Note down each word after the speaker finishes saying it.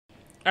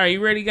All right,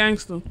 you ready,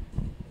 gangster?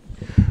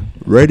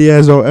 Ready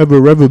as I'll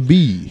ever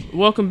be.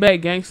 Welcome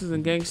back, gangsters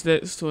and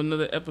gangsters, to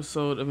another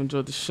episode of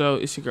Enjoy the Show.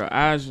 It's your girl,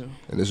 Aja.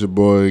 And it's your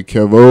boy,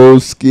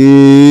 Kevoski.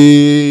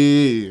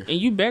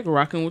 And you back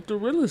rocking with the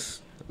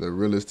realest. The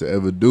realest to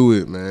ever do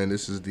it, man.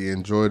 This is the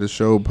Enjoy the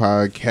Show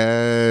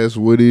podcast.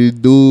 What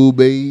it do,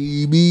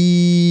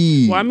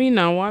 baby? Why me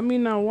now? Why me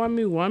now? Why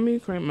me?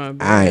 Crank my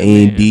bad,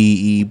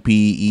 INDEPEDENTD.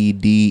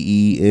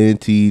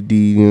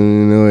 You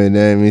know what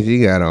that means?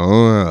 She got her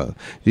own.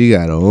 She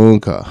got her own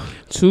car.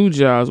 2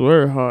 jobs,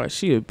 word hard.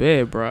 She a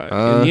bad broad.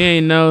 If you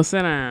ain't know,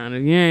 sit down.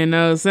 If you ain't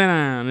know, sit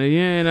down. If you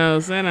ain't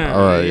know, sit down.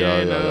 All right, if you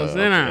ain't y'all. know, sit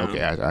down.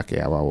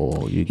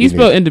 Okay. He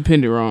spelled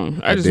independent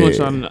wrong. I just want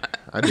y'all to know.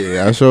 I did.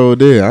 I sure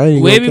did. I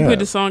ain't Wavy put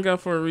the song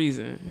out for a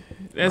reason.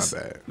 That's my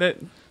bad. That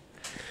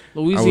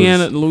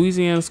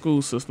Louisiana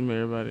school system,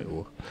 everybody.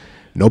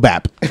 No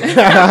bap.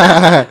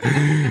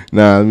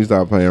 Nah, let me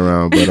stop playing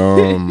around. But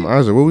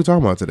Isaac, what we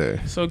talking about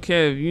today? So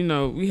Kev, you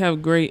know, we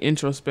have great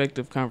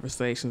introspective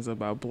conversations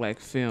about black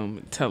film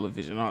and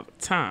television all the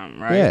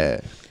time, right?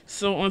 Yeah.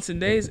 So on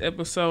today's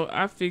episode,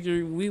 I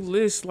figured we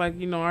list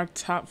our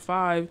top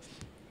 5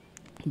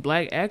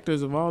 black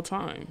actors of all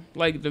time.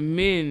 Like the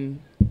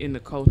men in the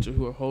culture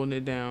who are holding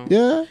it down.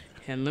 Yeah.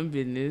 Handling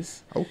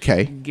business.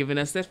 Okay. Giving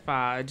us that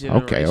 5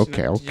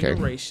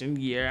 generation,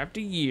 year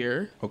after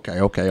year. Okay.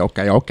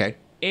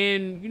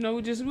 And, we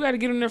got to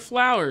give them their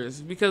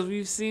flowers because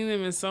we've seen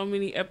them in so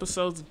many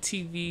episodes of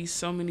TV,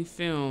 so many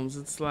films.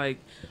 It's like,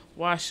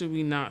 why should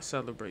we not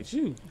celebrate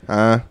you?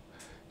 Tell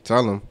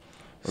them.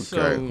 Okay.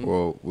 So,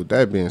 well, with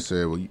that being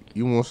said,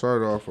 you want to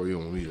start off or you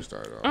want me to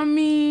start off? I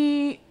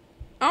mean,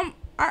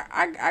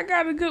 I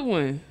got a good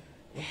one.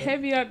 Okay.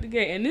 Heavy out the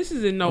gate. And this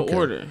is in no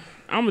order.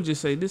 I'm going to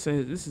just say this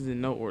is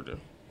in no order.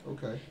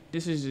 Okay.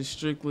 This is just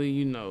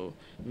strictly,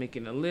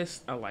 making a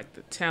list. I like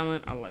the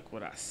talent. I like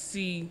what I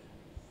see.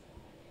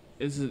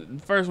 This is the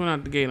first one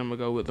out the gate. I'm gonna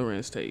go with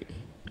Lorenz Tate.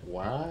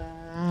 Wow.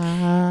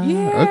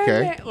 Yeah.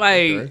 Okay.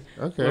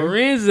 Okay.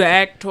 Lorenz is an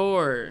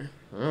actor.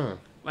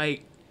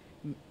 Like,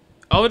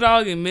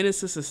 O-Dog and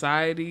Menace to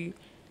Society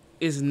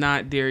is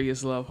not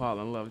Darius Love Hall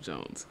and Love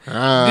Jones. Them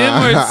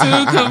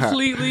are 2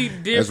 completely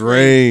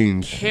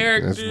different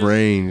characters. That's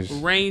range.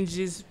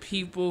 Ranges,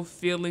 people,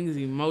 feelings,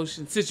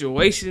 emotions,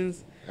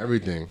 situations.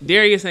 Everything.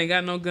 Darius ain't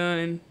got no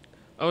gun.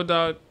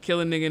 O-Dog kill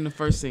a nigga in the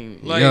first scene.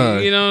 Like, yeah.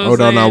 You know what I'm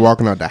O-Dog saying? not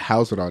walking out the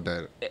house without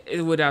that.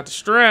 Without the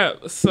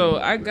strap. So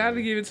I got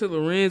to give it to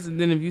Lorenz. And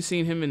then if you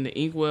seen him in the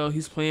Inkwell,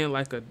 he's playing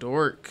like a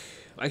dork.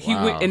 Like he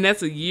went, and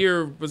that's a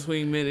year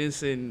between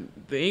Menace and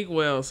the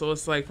Inkwell. So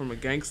it's like from a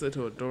gangster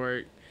to a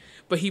dork.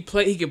 But he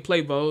can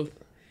play both.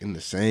 In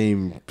the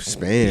same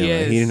span.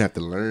 Yes. Like he didn't have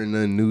to learn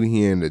nothing new.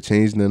 He had to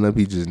change nothing up.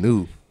 He just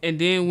knew. And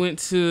then went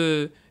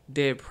to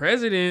Dead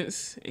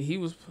Presidents. And he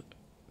was...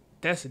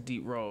 That's a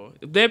deep role.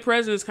 Dead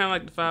Presidents kind of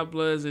like the Five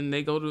Bloods, and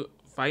they go to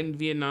fight in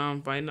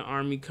Vietnam, fight in the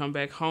army, come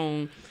back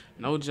home,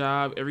 no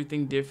job,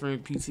 everything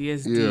different,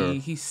 PTSD,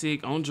 he's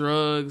sick, on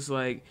drugs,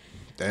 like...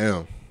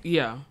 Damn.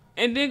 Yeah.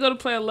 And then go to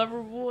play a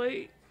lover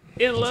boy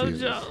in Love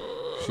Jones.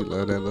 She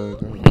love that Love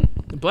Jones.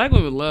 Black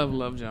women love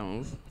Love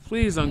Jones.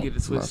 Please don't get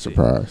it twisted. Not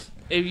surprised.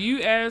 If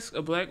you ask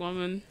a black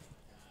woman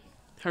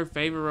her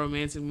favorite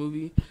romantic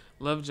movie...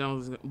 Love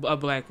Jones is a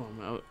black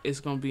woman. It's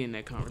gonna be in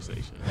that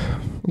conversation.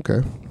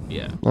 Okay.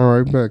 Yeah. All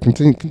right, but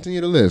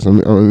continue the list. I'm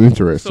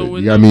interested. So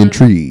you got me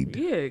intrigued.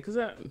 Yeah, because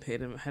I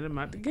had him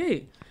out the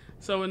gate.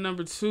 So with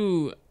number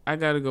 2, I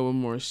gotta go with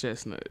Morris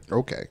Chestnut.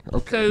 Okay.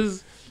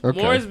 Because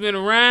Morris been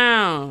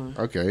around.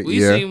 Okay.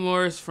 We see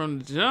Morris from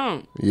the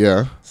jump.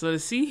 Yeah. So to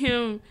see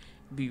him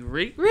be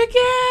Ricky,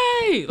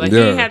 like he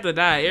ain't have to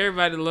die.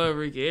 Everybody love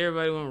Ricky.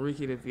 Everybody want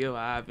Ricky to be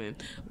alive. And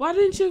why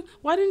didn't you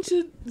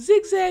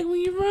zigzag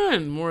when you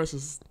run? Morris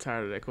was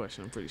tired of that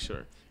question. I'm pretty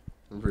sure.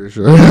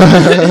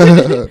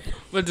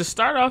 But to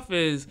start off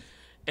as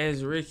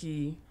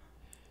Ricky,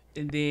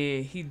 and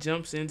then he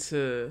jumps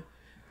into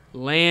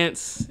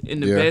Lance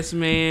in The Best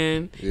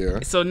Man.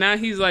 Yeah. So now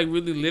he's like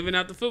really living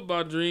out the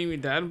football dream. He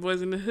died in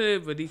Boys in the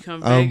Hood, but he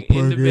come back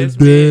in The Best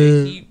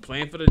Man. He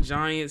playing for the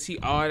Giants. He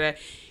all that.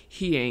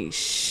 He ain't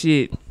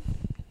shit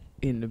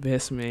in The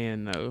Best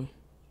Man, though.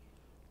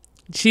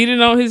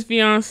 Cheated on his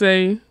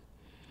fiance.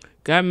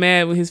 Got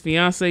mad when his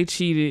fiance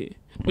cheated.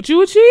 But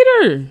you a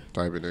cheater.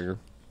 Type of nigga.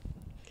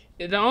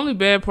 The only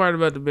bad part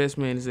about The Best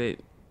Man is that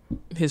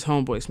his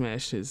homeboy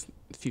smashed his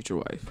future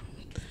wife.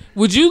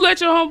 Would you let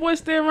your homeboy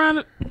stay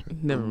around?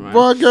 Never mind.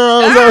 Boy,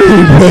 girl,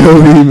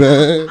 me,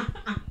 man.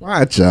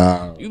 Watch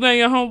out. You let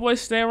your homeboy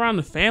stay around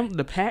the family,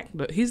 the pack?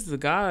 He's the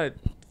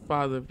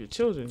godfather of your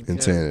children.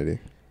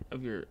 Insanity.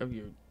 Of your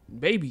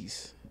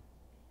babies.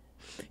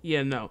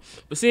 Yeah, no.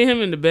 But seeing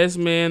him in The Best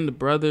Man, The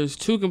Brothers,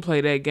 2 can play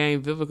that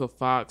game. Vivica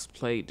Fox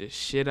played the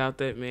shit out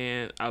that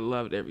man. I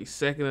loved every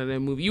second of that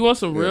movie. You want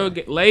some real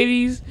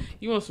ladies?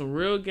 You want some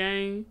real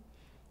game?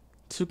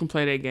 2 can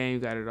play that game.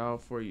 Got it all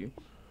for you.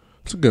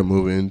 It's a good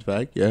movie, in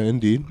fact. Yeah,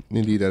 indeed,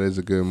 that is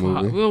a good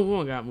movie. We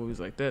don't got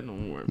movies like that no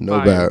more. No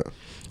bad.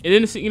 And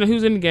then he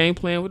was in the game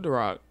playing with The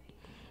Rock.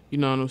 You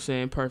know what I'm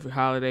saying? Perfect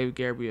Holiday with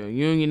Gabrielle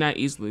Union, Not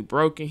Easily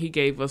Broken. He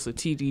gave us a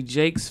T.D.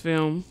 Jakes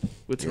film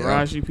with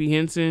Taraji P.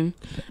 Henson.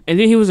 And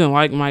then he was in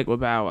Like Mike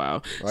with Bow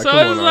Wow. Like, so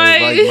it was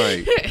like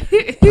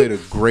Mike. Played a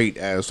great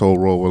asshole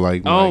role with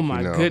Like Mike. Oh,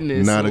 my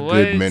goodness. Not a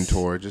good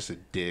mentor, just a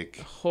dick.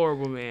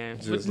 Horrible, man.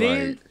 Just but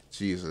then,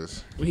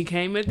 Jesus. When he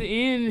came at the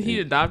end, he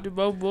adopted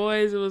both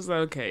boys. It was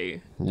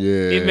okay.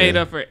 Yeah. It made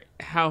up for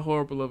how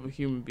horrible of a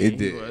human being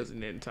he was in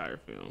the entire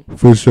film.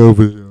 For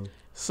sure.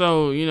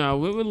 So, I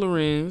went with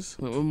Lorenz,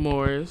 went with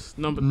Morris.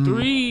 Number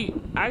 3,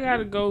 I got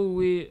to go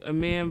with a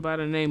man by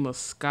the name of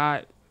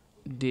Scott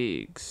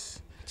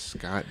Diggs.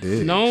 Scott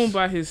Diggs. Known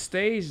by his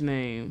stage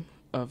name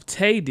of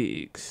Tay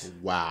Diggs.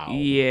 Wow.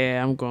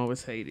 Yeah, I'm going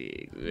with Tay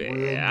Diggs.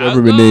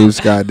 Government name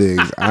Scott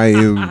Diggs. I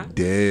am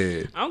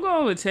dead. I'm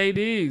going with Tay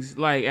Diggs,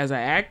 like, as an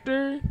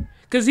actor.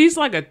 Because he's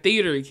like a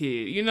theater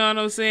kid. You know what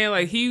I'm saying?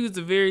 Like, he was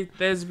a very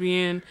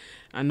thespian.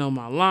 I know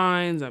my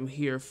lines. I'm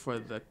here for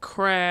the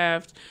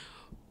craft.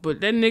 But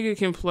that nigga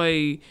can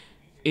play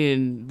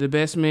in The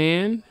Best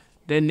Man.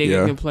 That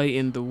nigga can play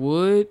in The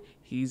Wood.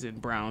 He's in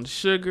Brown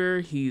Sugar.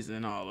 He's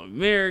in All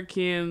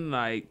American.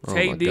 Like,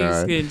 Tay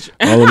Diggs can...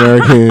 All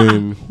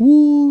American.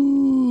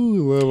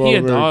 Woo! Love All He a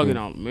American. dog in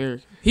All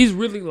American. He's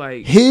really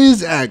like...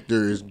 His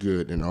actor is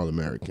good in All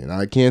American.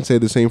 I can't say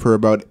the same for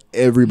about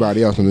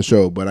everybody else on the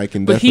show, but I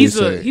can definitely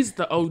say... he's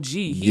the OG.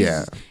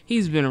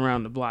 He's been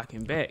around the block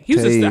and back. He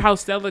was how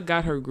Stella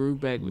got her groove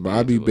back. With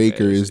Bobby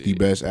Baker is the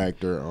best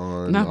actor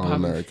on All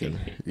American.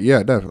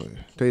 Yeah, definitely.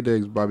 Tay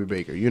Diggs, Bobby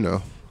Baker,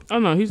 Oh,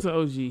 no, he's the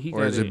OG.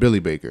 Or is it Billy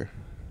Baker?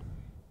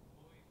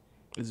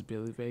 It's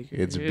Billy Baker.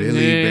 It's Billy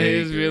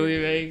Baker. It's Billy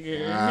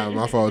Baker.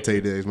 My fault,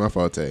 Tay Diggs. My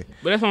fault, Tay.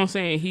 But that's what I'm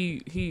saying.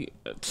 He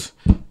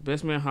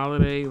Best Man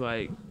Holiday,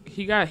 like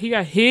he got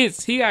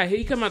hits.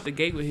 He come out the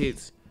gate with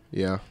hits.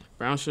 Yeah.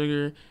 Brown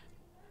Sugar.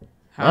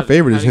 My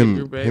favorite is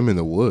him in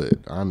The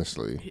Wood,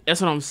 honestly. That's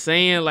what I'm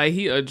saying. Like,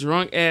 he a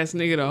drunk ass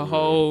nigga the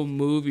whole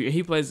movie, and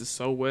he plays it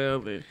so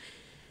well. And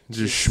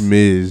just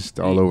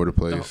schmizzed all over the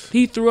place.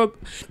 He threw up.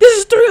 This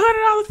is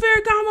 $300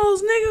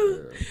 Ferragamos,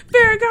 nigga.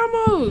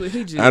 Ferragamos.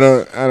 He just. I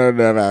don't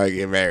know if I would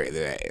get married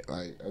today.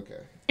 Like,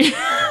 okay.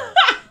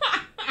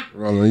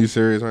 Roland, are you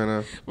serious right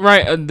now?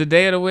 Right, the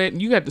day of the wedding,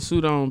 you got the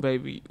suit on,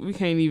 baby. We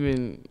can't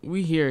even.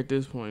 We here at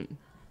this point.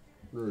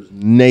 There's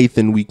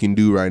nothing we can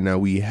do right now.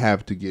 We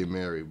have to get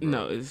married, bro.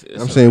 No, it's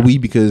I'm saying we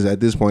because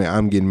at this point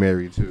I'm getting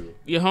married too.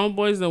 Your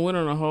homeboys done went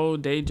on a whole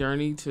day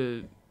journey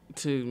to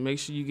make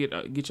sure you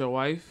get your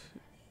wife.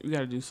 We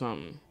gotta do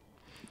something.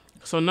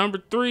 So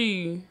number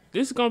 3,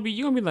 this is gonna be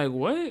you gonna be like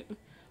what?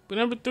 But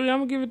number 3, I'm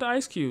gonna give it to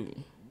Ice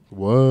Cube.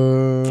 What?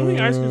 I think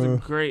Ice Cube is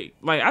great.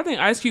 Like, I think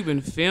Ice Cube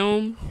in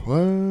film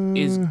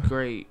is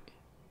great.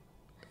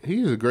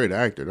 He's a great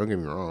actor. Don't get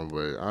me wrong,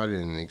 but I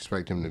didn't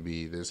expect him to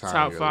be this high.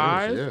 Top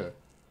 5. Yeah.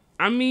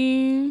 I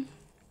mean,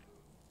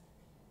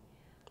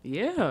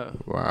 yeah.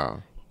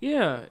 Wow.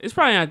 Yeah, it's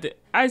probably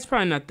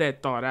not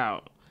that thought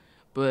out,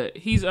 but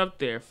he's up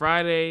there.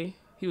 Friday.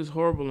 He was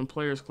horrible in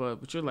Players Club,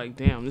 but you're like,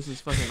 damn, this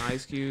is fucking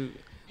Ice Cube.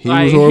 He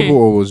was horrible,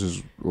 or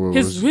was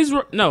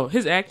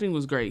his acting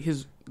was great.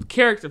 His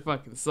character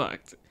fucking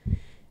sucked.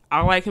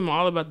 I like him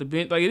all about the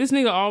bench. Like, this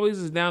nigga always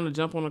is down to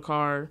jump on a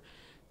car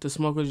to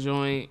smoke a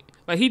joint.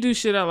 Like, he do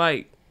shit I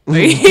like.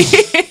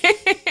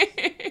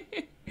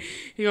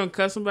 He gonna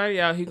cut somebody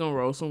out. He gonna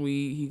roll some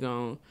weed. He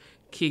gonna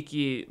kick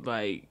it.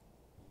 Like,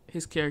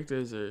 his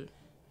characters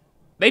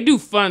they do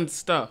fun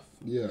stuff.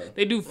 Yeah.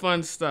 They do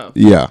fun stuff.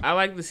 Yeah. I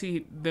like to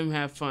see them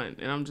have fun.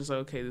 And I'm just like,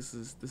 okay, this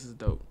is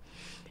dope.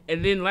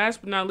 And then last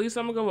but not least,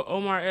 I'm going to go with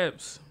Omar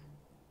Epps.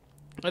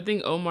 I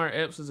think Omar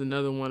Epps is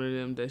another one of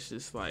them that's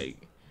just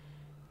like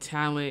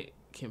talent,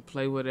 can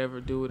play whatever,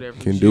 do whatever.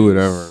 Can do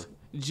whatever.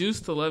 Juice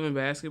to Love and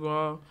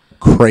Basketball.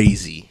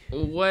 Crazy.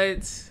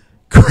 What?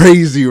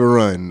 Crazy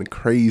run.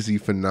 Crazy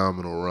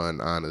phenomenal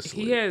run,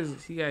 honestly.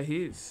 He got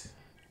hits.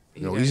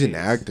 He's an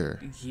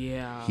actor.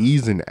 Yeah.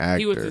 He's an actor.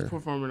 He went to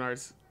performing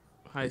arts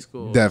high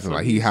school.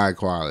 Definitely. So he high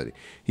quality.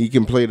 He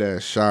can play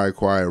that shy,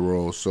 quiet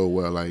role so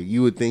well. Like,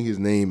 you would think his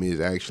name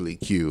is actually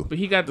Q. But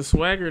he got the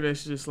swagger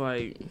that's just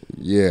like...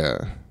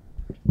 Yeah.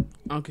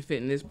 I can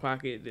fit in this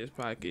pocket, this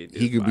pocket,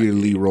 this He could pocket. be the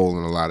lead role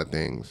in a lot of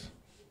things.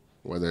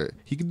 Whether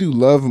he could do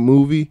love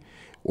movie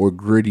or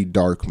gritty,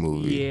 dark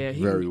movie. Yeah.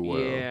 Very well.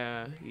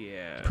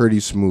 Yeah. Pretty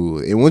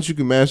smooth. And once you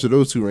can master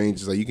those two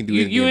ranges, like, you can do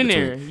anything you in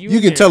between. there.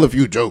 You can tell a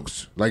few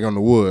jokes. Like, on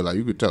The Wood, like,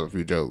 you could tell a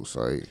few jokes.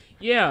 Like...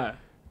 Yeah.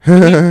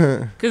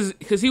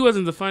 Because he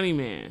wasn't the funny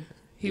man.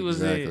 He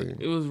was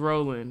it was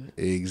rolling.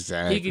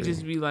 Exactly. He could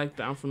just be like,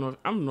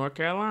 I'm North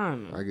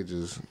Carolina. I could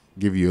just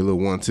give you a little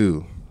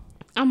 1-2.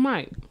 I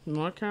might.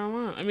 North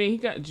Carolina. I mean, he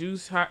got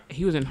juice.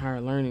 He was in Higher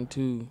Learning,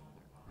 too.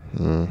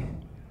 I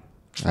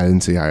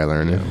didn't see Higher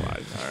Learning. Yeah,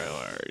 like Higher Learning.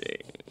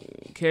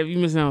 Kev, you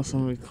missing out on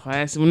some of the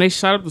classes. When they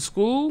shot up the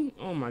school,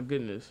 oh, my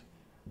goodness.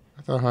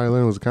 I thought Higher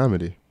Learning was a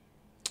comedy.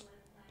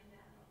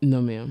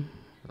 No, ma'am.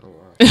 Oh,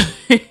 wow.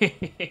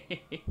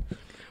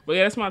 But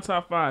yeah, that's my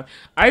top 5.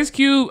 Ice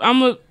Cube,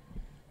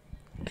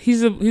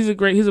 he's a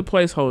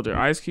placeholder.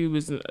 Ice Cube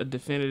isn't a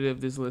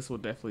definitive. This list will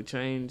definitely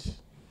change.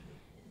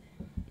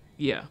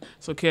 Yeah.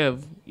 So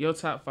Kev, your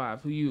top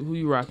 5. Who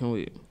you rocking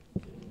with?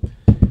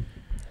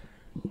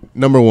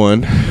 Number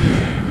 1,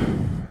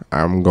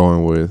 I'm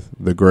going with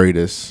the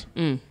greatest,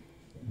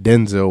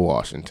 Denzel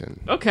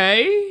Washington.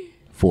 Okay.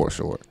 For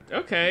short.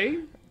 Okay.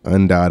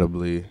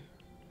 Undoubtedly. A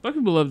lot of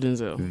people love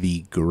Denzel.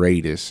 The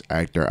greatest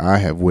actor I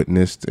have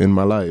witnessed in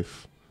my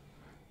life.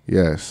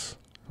 Yes,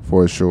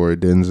 for sure,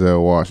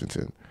 Denzel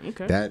Washington.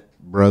 Okay. That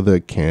brother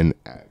can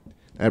act.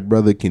 That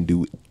brother can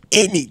do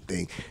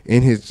anything.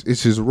 And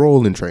it's his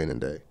role in Training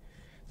Day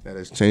that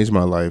has changed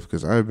my life,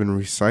 because I've been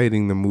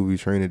reciting the movie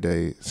Training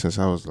Day since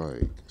I was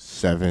like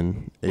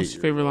 7, 8. What's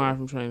your favorite line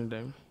from Training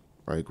Day?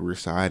 Like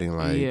reciting,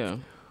 like, yeah.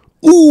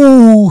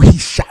 Ooh, he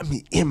shot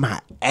me in my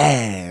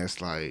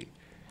ass, like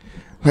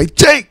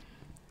Jake,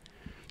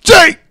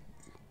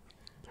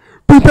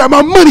 bring back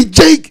my money,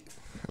 Jake.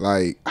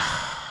 Like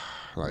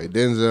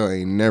Denzel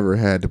ain't never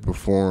had to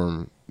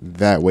perform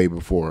that way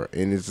before,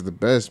 and it's the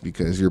best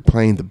because you're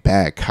playing the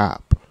bad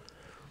cop.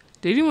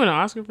 Did he win an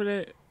Oscar for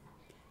that?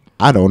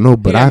 I don't know,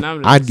 but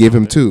I'd give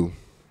him 2.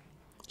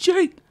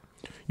 Jake,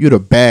 you're the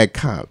bad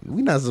cop.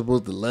 We not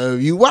supposed to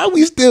love you. Why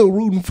we still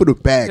rooting for the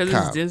bad cop?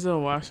 Because it's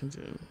Denzel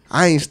Washington.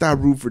 I ain't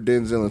stopped rooting for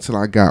Denzel until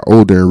I got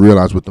older and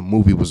realized what the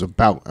movie was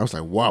about. I was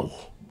like, wow,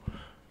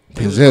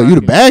 Denzel, you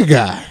the bad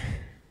guy,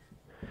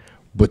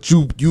 but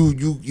you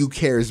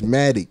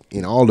charismatic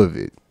in all of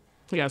it.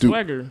 He got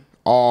swagger.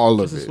 All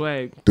of it.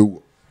 Swag.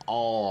 Through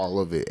all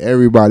of it.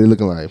 Everybody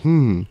looking like,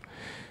 And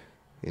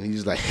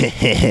he's like,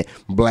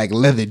 black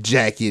leather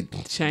jacket,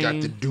 chain, got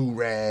the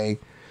do-rag,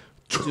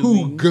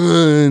 2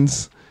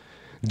 guns,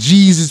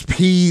 Jesus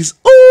piece.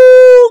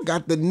 Ooh,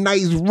 got the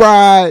nice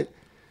ride.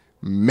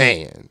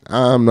 Man,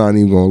 I'm not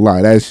even gonna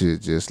lie. That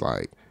shit just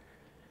like,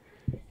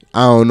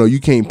 I don't know.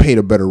 You can't paint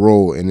a better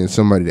role and then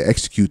somebody to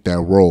execute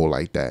that role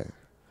like that.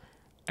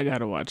 I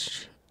gotta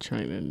watch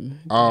Training.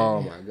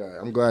 Oh my God,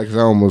 I'm glad because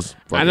I almost.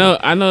 I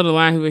know the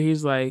line where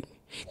he's like,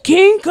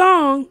 King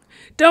Kong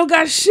don't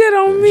got shit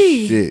on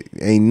me. Shit,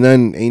 ain't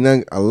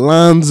nothing.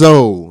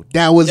 Alonzo,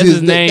 that's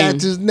his name.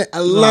 That's his name.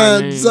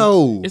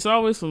 Alonzo. It's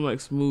always some like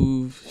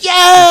smooth.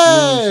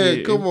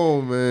 Yeah, come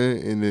on, man.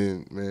 And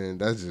then, man,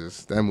 that's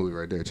just that movie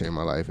right there changed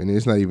my life. And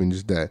it's not even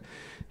just that.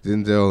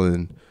 Denzel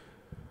and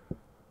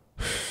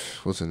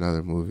what's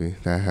another movie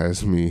that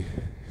has me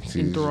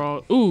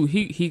enthralled? Ooh,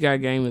 he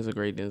Got Game is a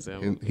great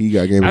Denzel movie. He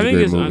Got Game is a great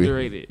movie. I think it's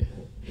underrated.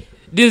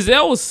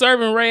 Denzel was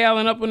serving Ray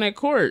Allen up on that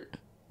court.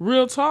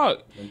 Real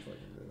talk.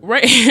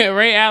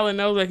 Ray Allen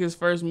knows like his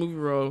first movie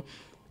role,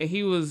 and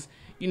he was,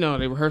 they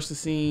rehearsed the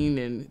scene,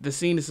 and the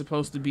scene is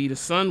supposed to be the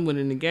son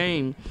winning the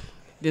game.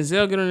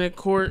 Denzel get on that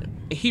court,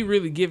 and he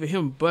really giving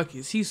him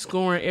buckets. He's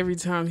scoring every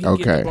time he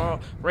get the ball.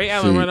 Ray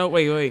Allen run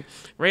over.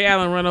 Ray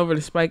Allen run over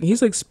to Spike, and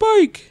he's like,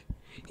 Spike,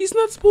 he's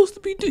not supposed to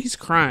be he's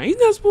crying. He's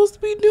not supposed to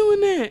be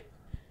doing that.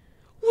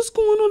 What's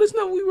going on? That's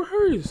not what we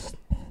rehearsed.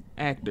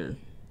 Actor,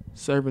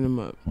 serving him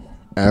up.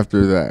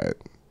 After that,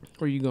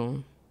 where you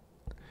going?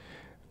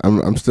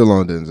 I'm still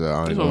on Denzel.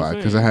 I ain't gonna lie,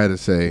 because I had to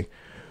say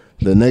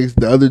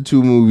the other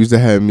 2 movies that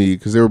had me,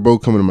 because they were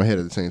both coming to my head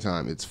at the same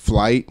time. It's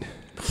Flight,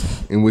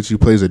 in which he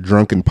plays a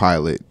drunken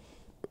pilot.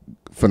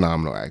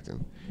 Phenomenal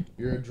acting.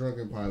 You're a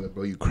drunken pilot,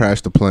 bro. You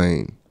crashed the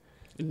plane,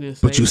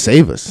 but you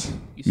save us.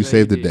 You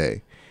saved the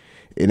day,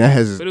 and that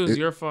has. But it was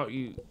your fault.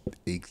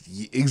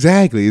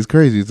 Exactly. It's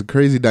crazy. It's a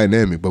crazy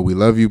dynamic. But we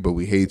love you, but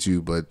we hate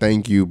you. But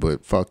thank you,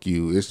 but fuck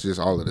you. It's just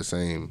all of the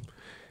same.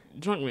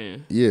 Drunk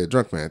man. Yeah,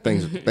 drunk man.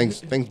 Thanks,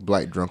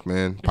 black drunk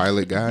man,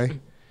 pilot guy.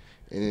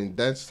 And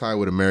that's tied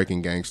with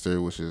American Gangster,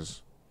 which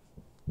is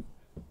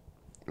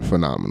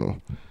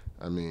phenomenal.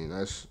 I mean,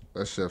 that's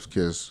Chef's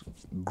Kiss.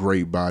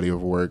 Great body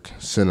of work,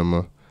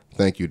 cinema.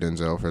 Thank you,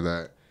 Denzel, for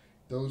that.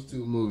 Those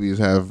 2 movies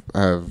are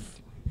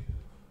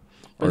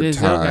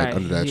tied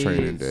under that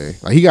Training Day.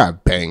 Like, he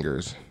got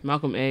bangers.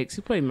 Malcolm X.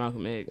 He played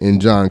Malcolm X.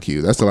 And John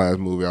Q. That's the last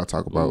movie I'll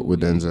talk about with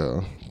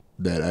Denzel.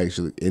 That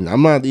actually, and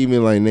I'm not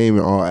even like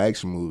naming all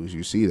action movies.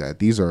 You see that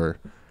these are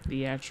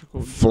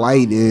theatrical.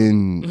 Flight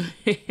and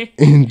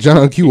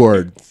John Q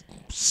are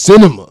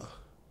cinema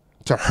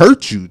to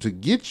hurt you, to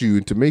get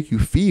you, to make you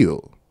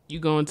feel. You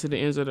going to the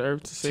ends of the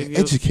earth to save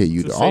educate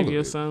you to all save of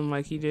your it. son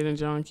like he did in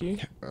John Q.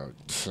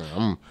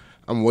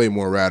 I'm way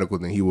more radical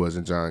than he was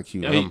in John Q.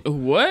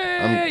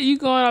 You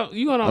going off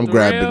I'm the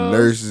grabbing rails?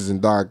 Nurses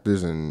and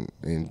doctors and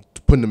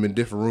putting them in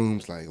different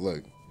rooms. Like,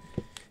 look.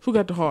 Who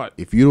got the heart?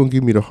 If you don't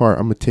give me the heart,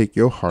 I'm gonna take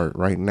your heart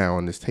right now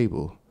on this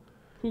table.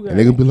 Who got and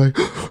they're gonna be like,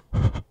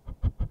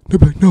 they'll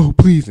be like, no,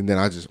 please. And then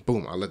I just I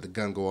let the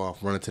gun go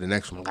off, run into the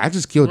next one. I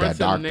just killed that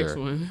doctor. The next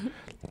one.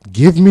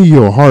 Give me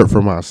your heart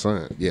for my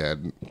son. Yeah,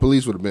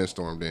 police would have been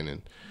stormed in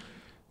and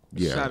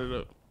shot it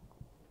up.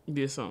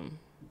 Did something.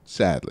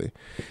 Sadly,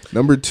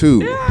 number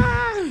 2,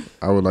 I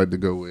would like to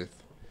go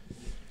with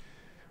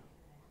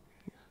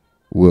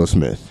Will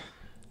Smith.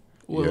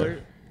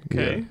 Willard.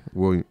 Yeah. Okay.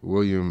 Yeah.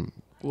 William.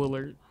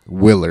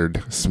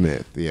 Willard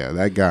Smith. Yeah,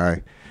 that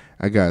guy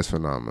is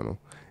phenomenal.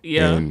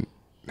 Yeah. And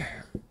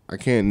I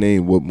can't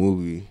name what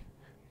movie,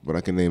 but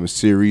I can name a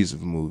series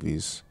of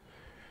movies.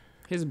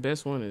 His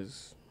best one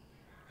is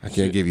I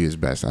can't give you his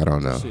best. I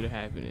don't know. Pursuit of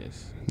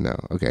Happiness. No.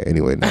 Okay.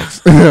 Anyway,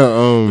 next.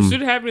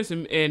 Pursuit of Happiness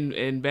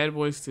and Bad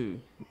Boys 2.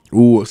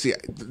 Ooh, see,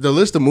 the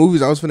list of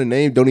movies I was finna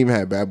name don't even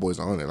have Bad Boys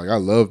on it. Like, I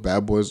love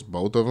Bad Boys,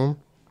 both of them.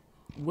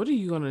 What are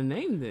you gonna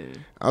name then?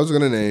 I was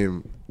gonna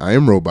name I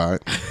Am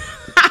Robot.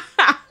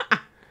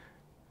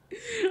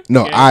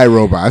 No, okay. I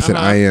Robot. I said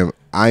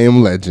I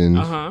Am Legend.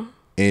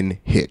 And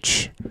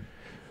Hitch.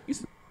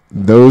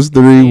 Those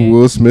three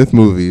Will Smith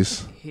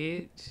movies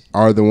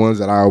are the ones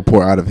that I'll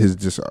pour out of his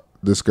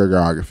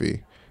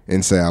discography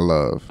and say I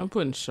love. I'm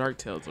putting Shark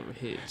Tales over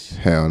Hitch.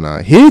 Hell nah.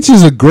 Hitch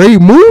is a great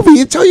movie.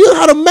 It tell you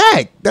how to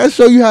mac. That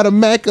show you how to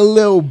mac a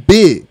little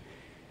bit.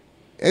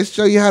 It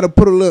show you how to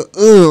put a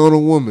little on a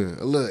woman.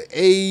 A little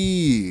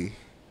a.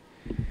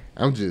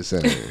 I'm just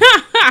saying.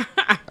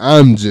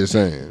 I'm just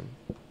saying.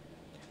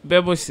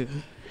 Bad Boys 2.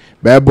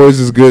 Bad Boys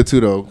is good too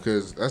though,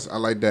 cause I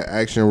like that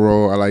action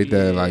role. I like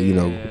that, like, you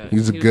know,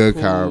 he's a good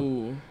cop.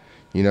 You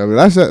know,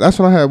 but that's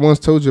what I had once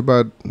told you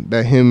about,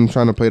 that him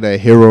trying to play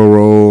that hero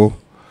role.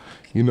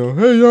 You know,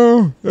 hey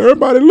y'all,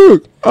 everybody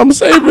look, I'm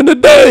saving the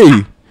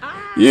day.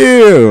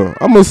 Yeah,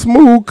 I'm a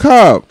smooth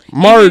cop.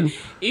 Martin.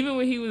 Even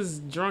when he was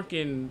drunk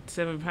in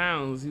 7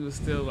 pounds, he was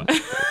still like.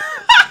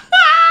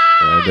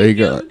 There you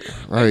go.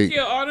 Like,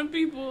 kill all them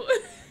people.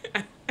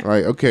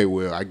 Right, okay,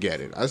 Will, I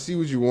get it. I see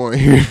what you want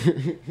here.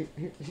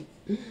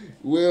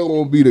 Will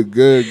won't be the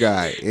good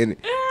guy, and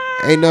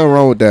ain't nothing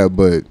wrong with that.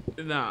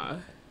 But nah,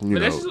 but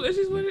that's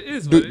just what it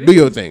is. Do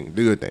your thing.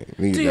 Do your thing.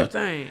 Do your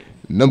thing.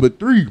 Number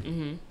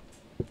 3,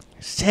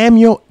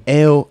 Samuel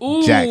L.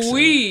 Jackson.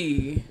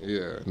 Ooh-wee.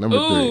 Yeah, number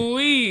 3.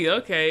 Ooh-wee,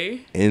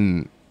 okay.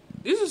 And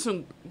these are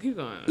some. Keep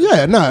going.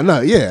 Yeah,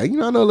 yeah. You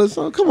know, I know a little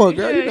song. Come on,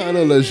 girl. You know, I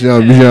know a little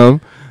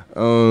jump.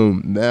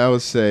 I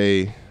would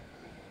say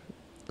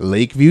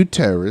Lakeview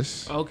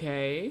Terrace.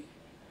 Okay.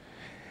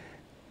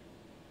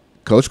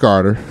 Coach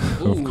Carter,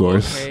 of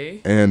course.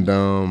 Okay. And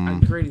Our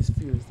greatest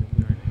fears that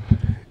we learned.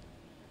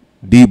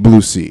 Deep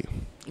Blue Sea.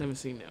 Never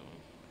seen that one.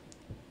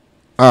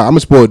 I'm gonna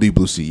spoil Deep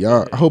Blue Sea.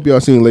 Y'all, I hope y'all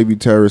seen Lakeview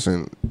Terrace,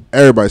 and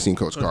everybody seen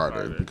Coach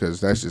Carter,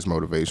 because that's just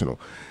motivational.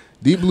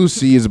 Deep Blue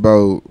Sea is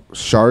about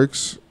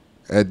sharks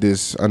at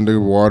this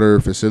underwater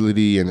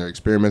facility, and they're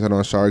experimenting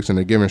on sharks, and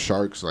they're giving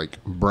sharks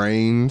like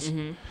brains.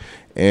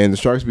 And the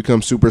sharks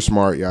become super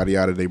smart, yada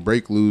yada. They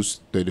break loose.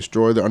 They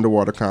destroy the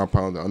underwater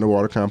compound. The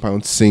underwater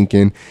compound's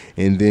sinking,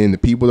 and then the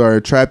people that are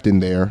trapped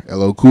in there,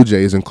 LL Cool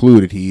J is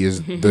included. He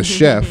is the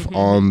chef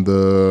on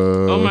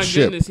the Oh my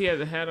ship. goodness, he had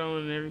the hat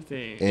on and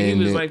everything. And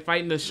he was like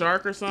fighting a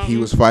shark or something. He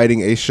was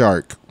fighting a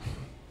shark.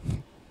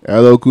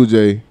 LL Cool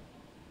J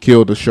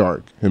killed a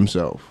shark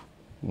himself,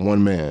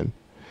 one man.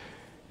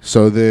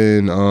 So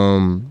then,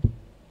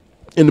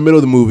 in the middle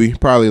of the movie,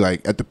 probably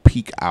like at the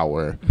peak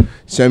hour,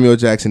 Samuel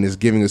Jackson is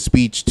giving a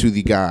speech to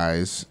the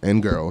guys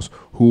and girls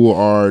who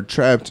are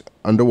trapped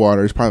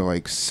underwater. It's probably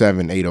like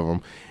 7, 8 of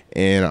them.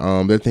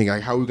 And they're thinking,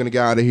 like, how are we going to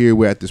get out of here?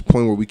 We're at this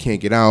point where we can't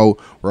get out.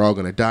 We're all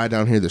going to die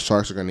down here. The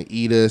sharks are going to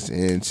eat us.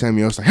 And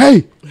Samuel's like,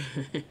 hey,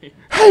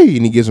 hey.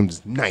 And he gives them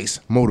this nice,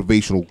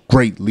 motivational,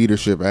 great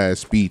leadership-ass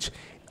speech.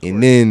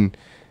 And then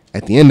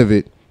at the end of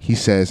it, he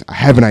says, I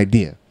have an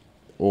idea.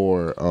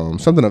 Or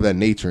something of that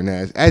nature. And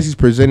as he's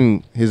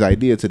presenting his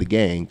idea to the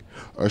gang,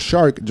 a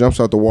shark jumps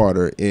out the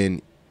water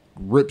and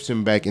rips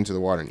him back into the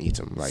water and eats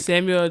him. Like,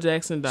 Samuel L.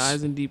 Jackson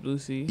dies in Deep Blue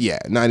Sea. Yeah,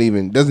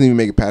 doesn't even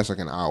make it past like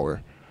an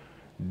hour.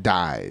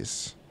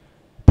 Dies.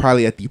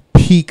 Probably at the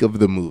peak of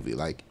the movie.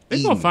 Like,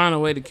 they're gonna find a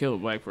way to kill a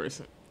black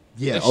person.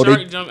 Yeah. The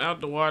shark jump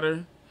out the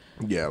water.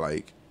 Yeah,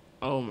 like.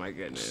 Oh my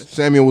goodness.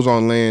 Samuel was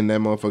on land.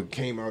 That motherfucker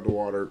came out the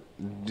water.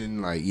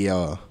 Didn't like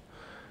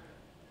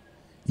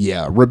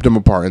ripped him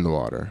apart in the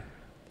water.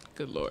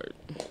 Good Lord.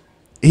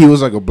 He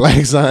was like a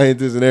black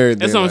scientist and everything.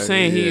 That's what I'm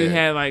saying.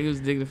 Yeah. He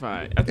was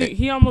dignified. I think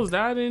he almost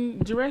died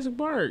in Jurassic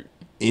Park.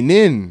 And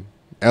then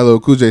LL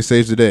Cool J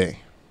saves the day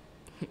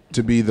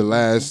to be the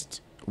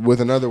last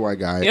with another white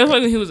guy. Yeah, that's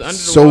like he was under the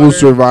Sole water.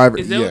 survivor.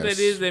 Is that what that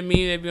is? That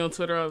meme that be on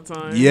Twitter all the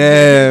time?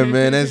 Yeah,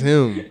 man, that's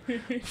him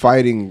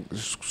fighting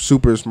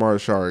super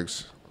smart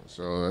sharks.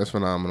 So that's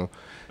phenomenal.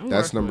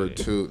 That's number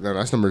 2. No,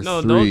 that's number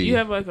 3. No, you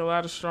have like a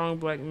lot of strong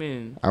black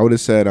men. I would have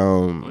said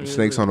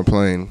Snakes on a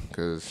Plane,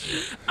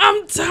 because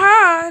I'm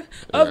tired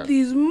of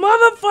these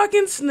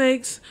motherfucking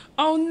snakes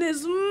on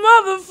this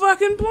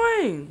motherfucking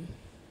plane.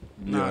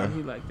 Nah,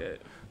 he like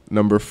that.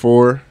 Number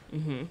 4.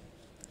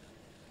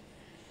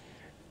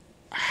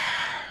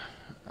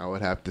 I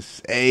would have to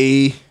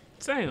say.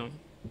 Sam.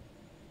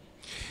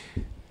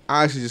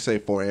 I actually just say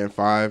 4 and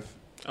 5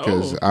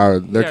 because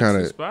they're kind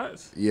of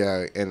spots.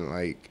 Yeah, and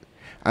like.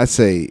 I'd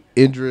say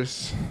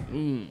Idris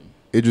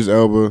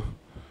Elba,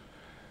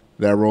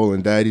 that role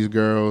in Daddy's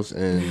Girls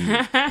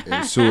and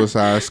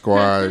Suicide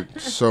Squad,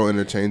 so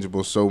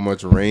interchangeable, so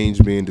much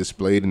range being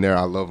displayed in there.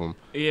 I love them.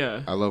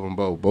 Yeah. I love them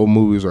both. Both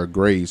movies are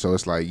great, so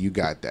it's like you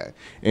got that.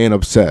 And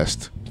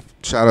Obsessed.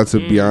 Shout out to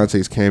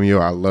Beyonce's cameo.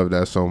 I love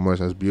that so much.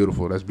 That's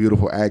beautiful. That's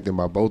beautiful acting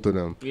by both of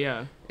them.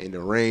 Yeah. And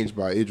the range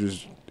by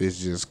Idris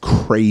is just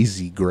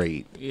crazy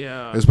great.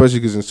 Yeah. Especially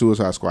because in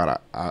Suicide Squad,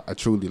 I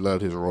truly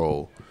loved his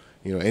role.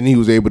 You know, and he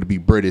was able to be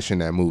British in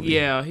that movie.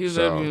 Yeah, he was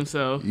able to be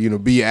himself. You know,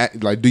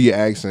 do your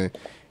accent,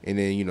 and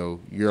then you know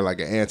you're like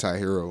an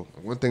anti-hero.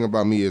 One thing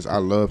about me is I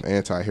love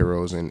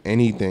anti-heroes in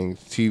anything,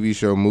 TV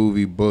show,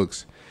 movie,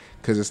 books,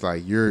 because it's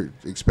like you're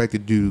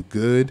expected to do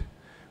good,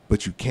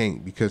 but you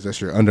can't because that's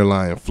your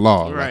underlying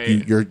flaw. Right.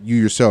 Like you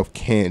yourself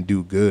can't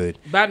do good.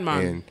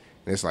 Batman. And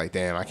it's like,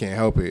 damn, I can't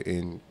help it,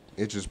 and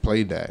it just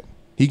played that.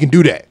 He can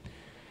do that.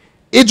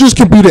 It just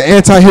can be the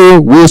anti-hero.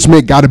 Will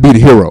Smith got to be the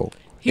hero.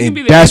 He can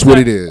be that's what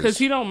it is. Because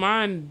he don't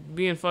mind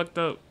being fucked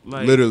up.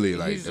 Like literally,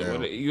 like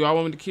you all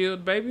want me to kill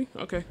the baby?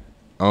 Okay.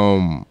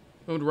 Want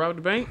me to rob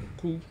the bank?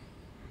 Cool.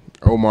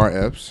 Omar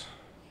Epps.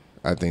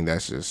 I think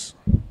that's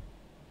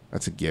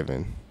a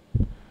given.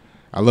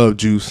 I love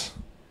Juice.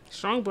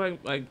 Strong black,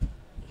 like,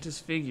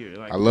 just figure.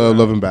 Like, I love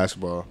loving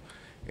basketball,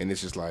 and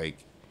it's just like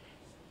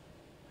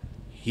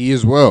he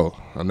as well.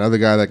 Another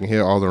guy that can hit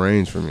all the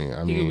range for me. He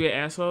can be an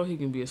asshole. He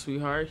can be a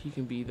sweetheart. He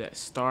can be that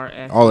star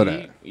athlete. All of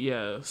that.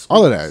 Yeah.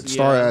 All of that.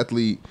 Star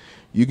athlete.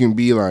 You can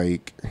be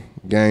like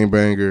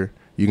gangbanger.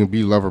 You can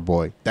be lover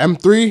boy. Them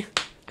three,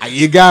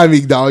 you got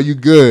me, dog. You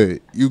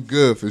good. You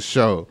good for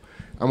sure.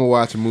 I'm gonna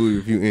watch a movie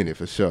if you in it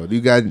for sure. They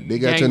got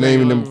your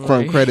name in them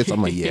front credits.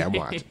 I'm like, yeah, I'm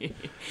watching.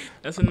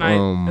 That's a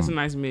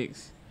nice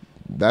mix.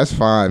 That's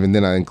 5, and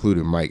then I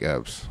included Mike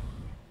Epps.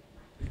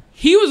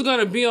 He was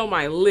gonna be on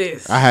my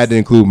list. I had to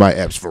include Mike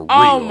Epps for real.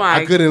 Oh my!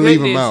 I couldn't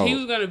leave him out. He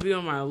was gonna be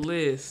on my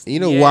list. You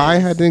know why I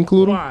had to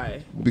include him?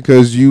 Why?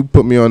 Because you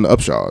put me on the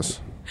Upshaws.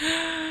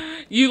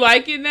 You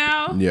like it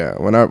now? Yeah.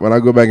 When I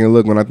go back and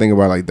look, when I think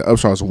about like the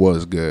Upshaws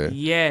was good.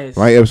 Yes.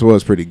 Mike Epps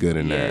was pretty good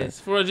in that. Yes.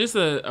 For just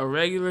a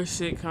regular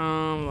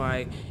sitcom,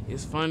 like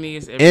it's funny,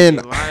 it's everyday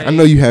and life. I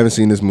know you haven't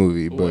seen this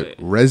movie, but What?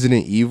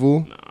 Resident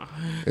Evil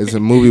is a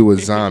movie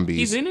with zombies.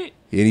 He's in it?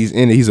 And he's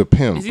in it. He's a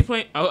pimp. Is he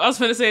playing? Oh, I was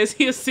going to say, is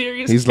he a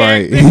serious He's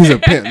character? like, he's a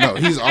pimp. No,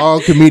 he's all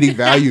comedic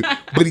value,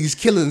 but he's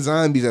killing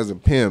zombies as a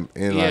pimp.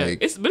 And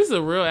like, it's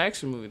a real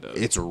action movie though.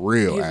 It's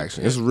real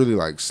action. It's really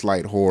like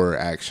slight horror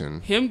action.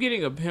 Him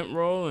getting a pimp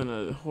role in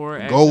a horror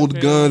action gold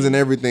film. guns and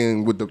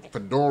everything with the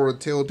fedora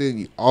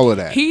tilted, all of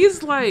that.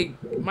 He's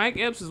like, Mike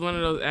Epps is one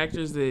of those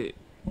actors that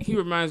he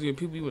reminds me of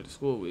people you went to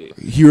school with.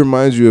 He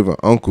reminds you of an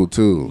uncle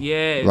too.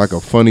 Yes. Like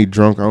a funny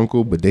drunk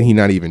uncle, but then he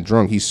not even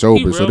drunk. He's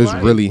sober, so this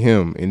is really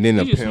him. And then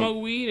he just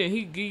smoke weed and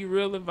he give you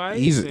real advice.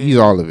 He's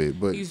all of it,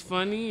 but he's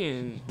funny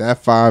and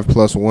that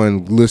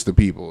 5+1 list of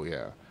people,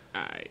 yeah.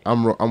 Right.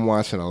 I'm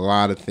watching a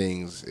lot of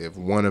things if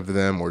one of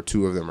them or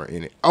two of them are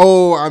in it.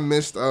 Oh, I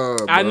missed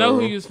I know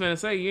who you was finna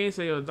say. You ain't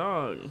say your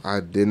dog. I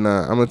did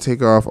not. I'm gonna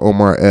take off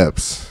Omar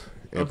Epps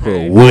and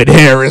put Wood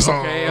Harris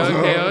on.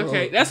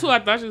 Okay. That's who I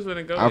thought you was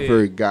gonna go with. I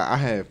forgot. I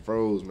had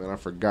froze, man. I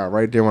forgot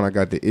right there when I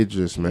got the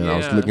Idris, man. I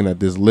was looking at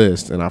this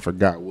list and I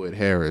forgot Wood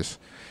Harris.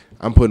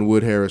 I'm putting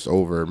Wood Harris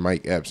over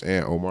Mike Epps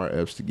and Omar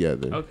Epps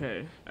together.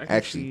 Okay.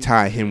 Actually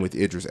tie him with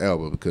Idris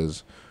Elba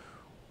because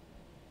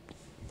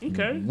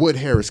Wood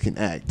Harris can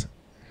act.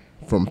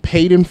 From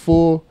Paid in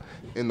Full,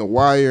 In The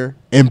Wire,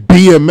 and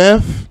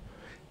BMF,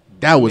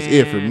 that was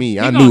it for me.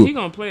 I knew he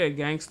gonna play a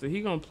gangster.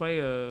 He gonna play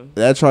a.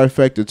 That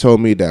trifecta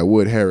told me that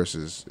Wood Harris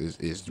is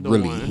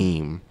really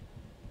him.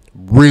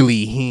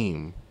 Really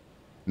him.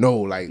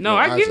 No, I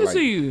give it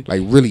to you.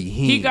 Like really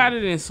him. He got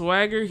it in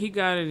swagger. He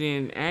got it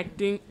in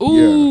acting.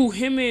 Ooh,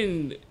 him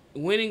in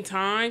Winning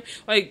Time.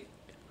 Like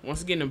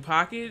once again in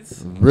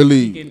pockets.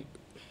 Really,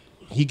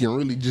 he can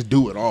really just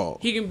do it all.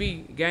 He can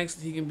be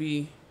gangster. He can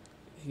be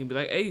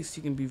like Ace.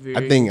 He can be very.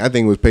 I think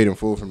it was Paid in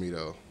Full for me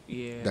though.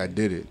 Yeah. That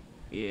did it.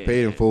 Yeah.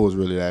 Paid in Full was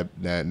really that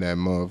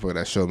motherfucker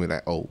that showed me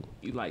that, oh,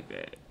 you like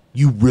that.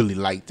 You really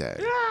like that.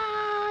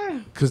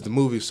 Because the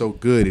movie's so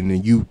good, and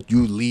then you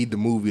lead the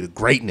movie to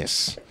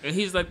greatness. And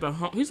he's like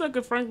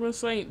a Franklin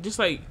Saint. Just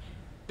like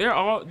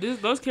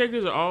those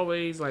characters are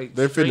always like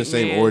they're fitting the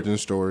same origin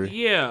story.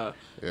 Yeah.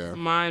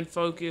 Mind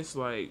focused,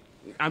 like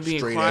I'm being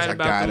straight quiet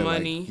about the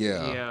money.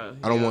 Like,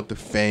 I don't want the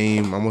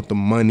fame. I want the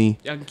money.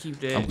 I can keep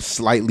that. I'm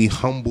slightly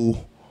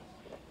humble.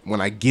 When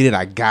I get it,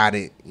 I got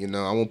it. You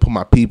know, I won't put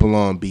my people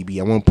on,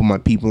 baby. I won't put my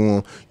people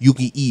on. You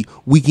can eat.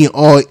 We can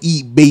all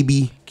eat,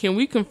 baby. Can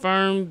we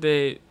confirm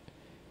that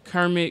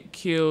Kermit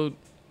killed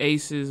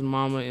Ace's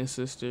mama and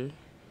sister?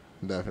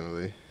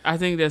 Definitely. I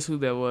think that's who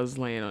that was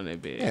laying on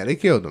that bed. Yeah, they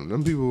killed them.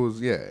 Them people was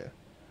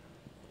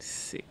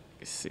sick.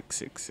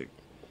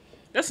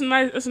 That's a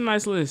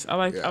nice list. I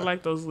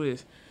like those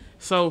lists.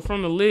 So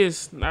from the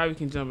list, now we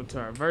can jump into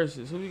our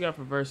verses. Who we got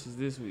for verses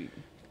this week?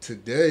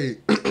 Today,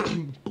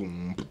 boom,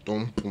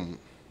 boom, boom,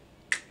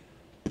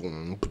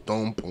 boom,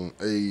 boom, boom,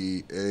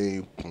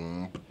 ay,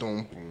 boom,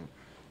 boom, boom,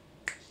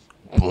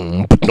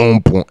 boom, boom,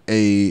 boom,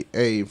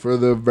 ay. For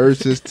the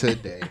verses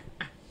today,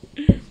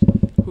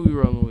 who we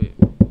rolling with?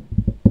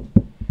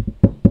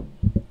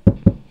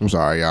 I'm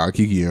sorry, y'all.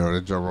 Kiki on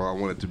the drum roll. I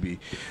want it to be.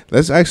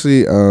 Let's start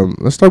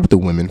with the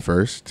women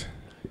first.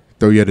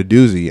 Throw you at a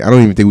doozy. I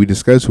don't even think we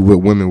discussed what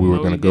women we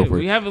were gonna go for.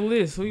 We have a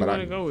list. Who you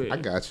want to go with?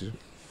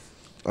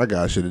 I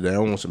got you today. I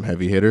want some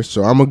heavy hitters,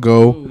 so I'm gonna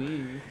go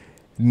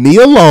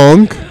Nia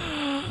Long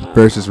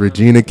versus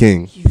Regina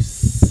King. You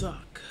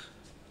suck.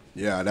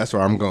 Yeah, that's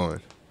where I'm going.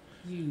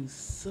 You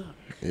suck.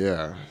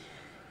 Yeah.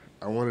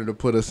 I wanted to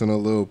put us in a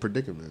little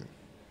predicament.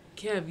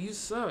 Kev, you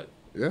suck.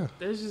 Yeah.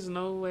 There's just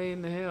no way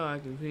in the hell I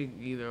can pick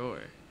either or.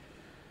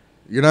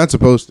 You're not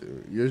supposed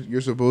to.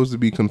 You're supposed to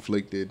be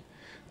conflicted,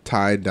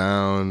 tied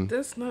down.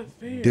 That's not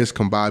fair.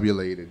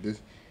 Discombobulated.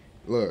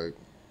 Look,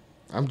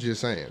 I'm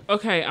just saying.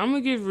 Okay, I'm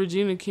gonna give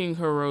Regina King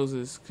her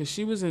roses because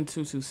she was in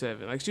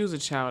 227. Like, she was a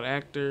child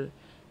actor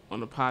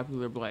on a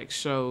popular black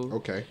show.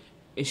 Okay.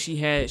 And she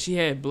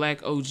had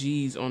black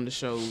OGs on the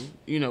show,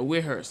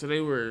 with her. So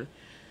they were,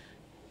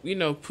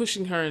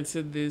 pushing her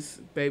into this,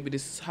 baby,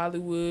 this is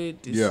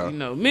Hollywood. This,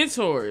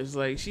 mentors.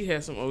 Like, she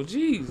had some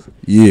OGs.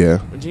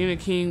 Yeah. Regina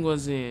King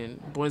was in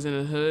Boys in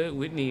the Hood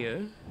with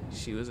Nia.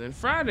 She was in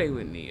Friday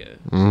with Nia.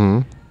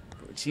 Mm-hmm.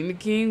 Regina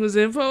King was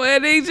in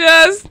Poetic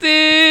Justice.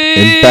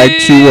 In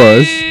fact, she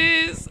was.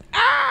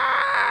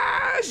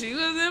 She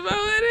was in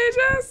Poetic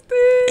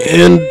Justice.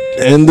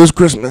 And this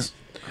Christmas.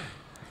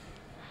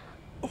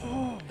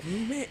 Oh,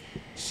 man.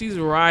 She's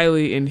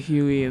Riley and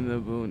Huey in the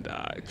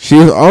Boondocks. She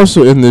was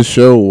also in this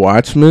show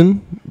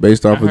Watchmen,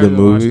 based off of the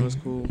movie. Was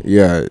cool.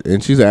 Yeah,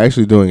 and she's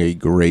actually doing a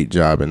great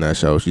job in that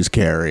show. She's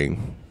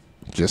carrying.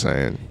 Just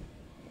saying.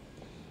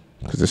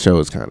 Because the show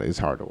is it's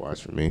hard to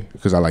watch for me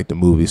because I like the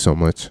movie so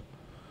much.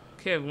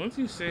 Kev, once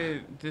you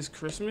said this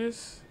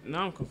Christmas,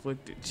 now I'm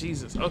conflicted.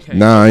 Jesus, okay.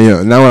 Nah,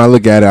 now when I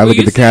look at it, I look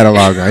at the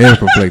catalog, I am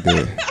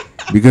conflicted.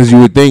 Because you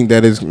would think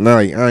that it's not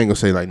like, I ain't gonna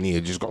say like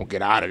Nia just gonna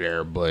get out of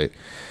there, but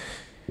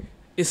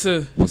it's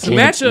a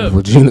matchup.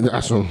 Regina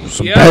got some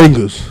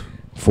bangers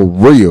for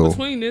real.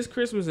 Between this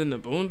Christmas and the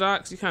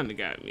Boondocks, you kind of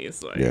got me.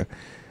 It's like, yeah,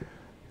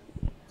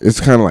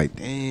 it's kind of like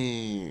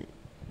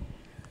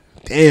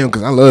damn,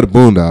 because I love the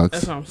Boondocks.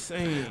 That's what I'm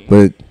saying.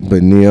 But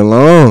Nia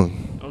Long.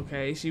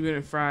 Okay, she been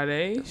in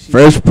Friday.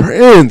 Fresh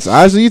Prince.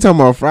 Actually, you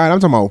talking about Friday? I'm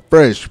talking about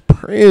Fresh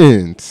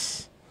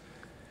Prince.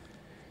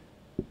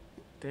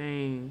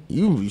 Dang.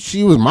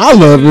 She was my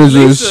love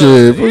interest.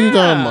 Shit. What you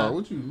talking about?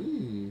 What you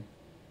mean?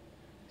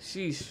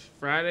 She's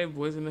Friday,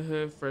 Boys in the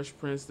Hood, Fresh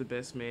Prince, The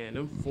Best Man.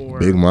 Them four.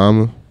 Big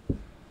Mama.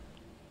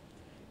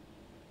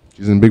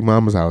 She's in Big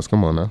Mama's house.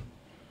 Come on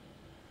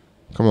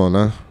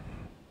now.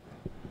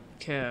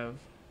 Kev.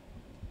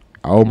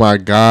 Oh my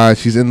God,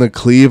 she's in the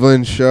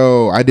Cleveland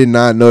show. I did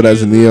not know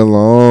that's Nia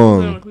Long.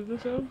 Was on the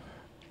Cleveland show?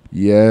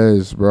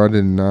 Yes, bro, I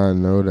did not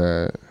know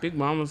that. Big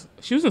Mama's.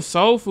 She was in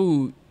Soul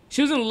Food.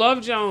 She was in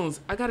Love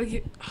Jones. I gotta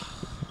get.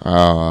 We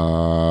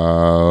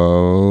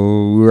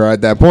were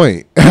at that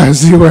point.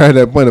 See, we're at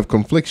that point of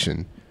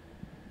confliction.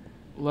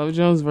 Love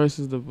Jones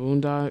versus the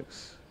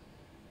Boondocks.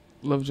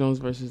 Love Jones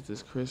versus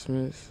This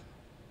Christmas.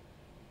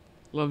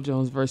 Love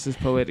Jones versus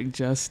Poetic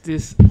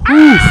Justice.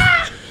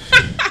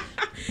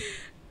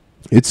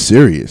 It's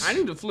serious. I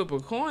need to flip a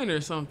coin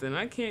or something.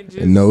 I can't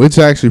just. No, it's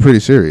actually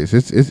pretty serious.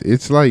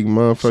 It's like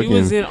motherfucking. She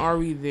was in Are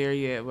We There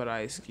Yet with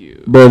Ice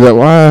Cube. Bro,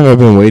 why have I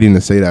been waiting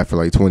to say that for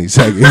like 20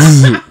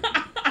 seconds?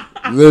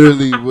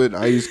 Literally with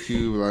Ice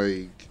Cube,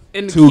 like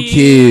and two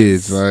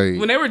kids. Like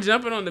when they were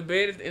jumping on the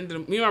bed at the end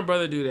of me and my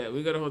brother do that.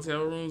 We go to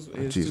hotel rooms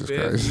and Jesus two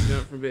beds, Christ. we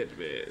jump from bed to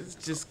bed. It's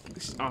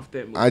just off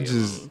that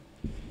movie.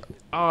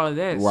 Oh,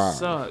 that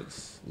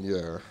sucks.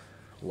 Yeah.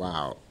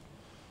 Wow.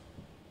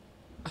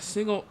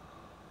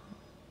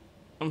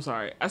 I'm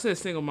sorry. I said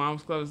Single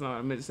Moms Club. It's not what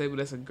I meant to say, but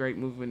that's a great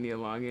movie with Nia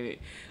Long in it.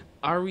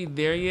 Are We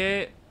There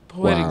Yet?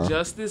 Poetic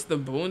Justice, The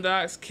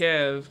Boondocks,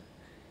 Kev.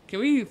 Can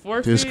we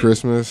forfeit? This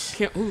Christmas?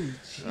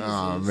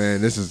 Oh,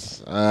 man. This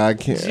is... I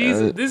can't...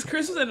 Jesus. This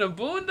Christmas and The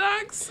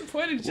Boondocks?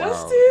 Poetic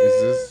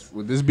Justice?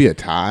 Would this be a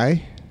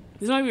tie?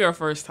 This might be our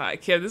first tie.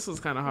 Kev, this was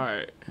kind of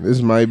hard.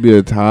 This might be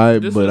a tie,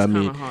 but I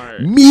mean...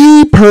 Hard.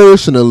 Me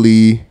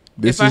personally...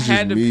 If I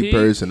had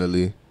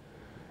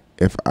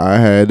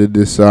to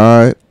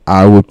decide...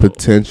 I would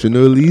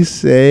potentially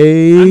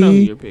say... I know who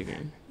you're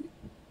picking.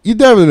 You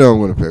definitely know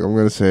who I'm going to pick. I'm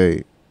going to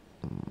say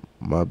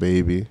my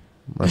baby,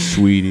 my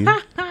sweetie,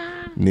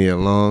 Nia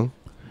Long.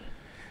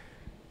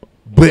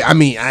 But, I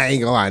mean, I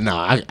ain't going to lie. No,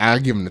 I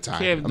give him the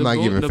tie. Kev, I'm not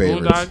giving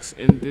favorites.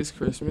 The Boondocks in This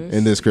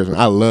Christmas.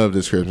 I love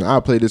This Christmas.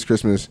 I'll play This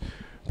Christmas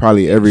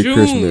probably every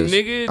Christmas.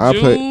 Nigga,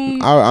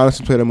 I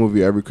honestly play that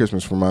movie every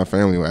Christmas for my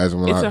family when I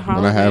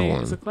have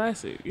one. It's a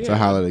classic. Yeah. It's a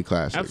holiday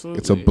classic. Absolutely.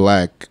 It's a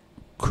black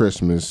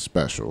Christmas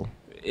special.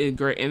 It's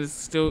great, and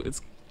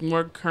it's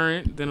more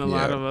current than a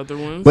lot of other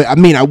ones. But I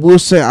mean, I will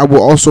say I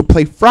will also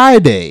play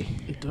Friday.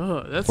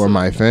 That's for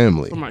my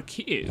family, for my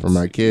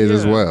kids,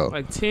 as well.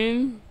 Like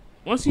 10.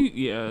 Once they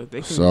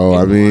can. So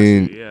I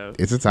mean,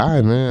 it's a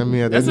tie, man. I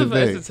mean, at the end of the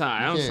day, it's a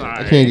tie. I'm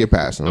sorry. I can't get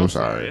past it. I'm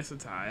sorry. It's a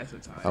tie.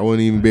 I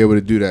wouldn't even be able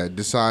to do that.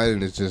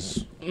 Deciding is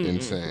just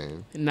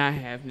insane. Not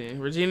happening.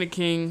 Regina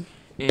King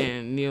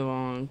and Nia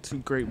Long, two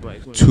great black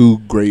women. Two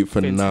great,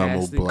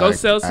 phenomenal black Go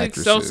Celtics.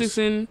 actresses. Celtics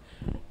in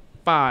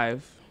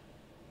 5.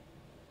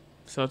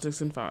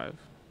 Celtics in 5.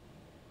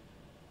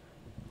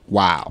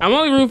 Wow. I'm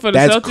only rooting for the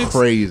Celtics. That's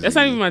crazy. That's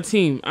not even my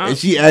team. And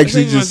she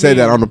actually just said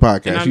that on the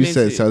podcast. She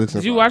said Celtics in 5.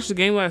 Did you watch the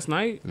game last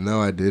night?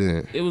 No, I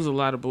didn't. It was a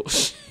lot of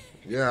bullshit.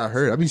 Yeah, I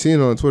heard. I be seeing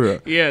it on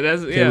Twitter. Yeah,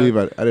 Can't believe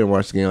I didn't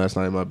watch the game last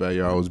night. My bad,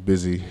 y'all. I was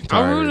busy.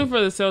 Tired. I'm rooting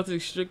for the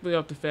Celtics strictly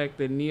off the fact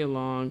that Nia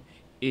Long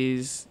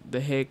is the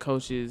head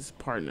coach's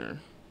partner.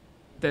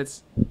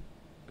 That's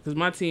because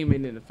my team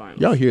ain't in the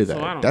finals. Y'all hear that?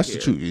 So That's care.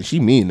 the truth. She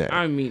mean that.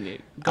 I mean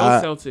it. Go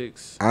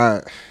Celtics.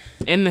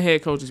 And the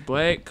head coach is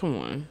black. Come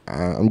on.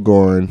 I'm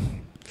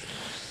going.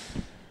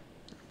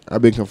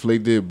 I've been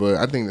conflicted, but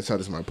I think the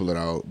Celtics might pull it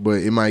out.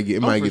 But it might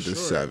get to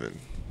 7.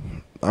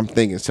 I'm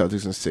thinking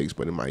Celtics in 6,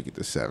 but it might get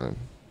to 7.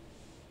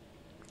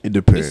 It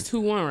depends. It's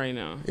 2-1 right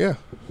now. Yeah,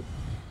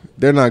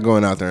 they're not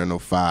going out there in no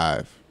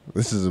 5.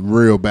 This is a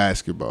real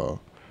basketball.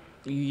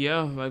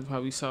 Yeah, like how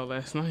we saw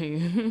last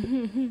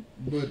night.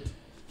 But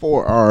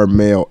for our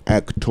male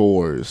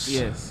actors,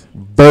 yes,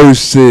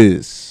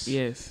 versus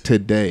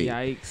today.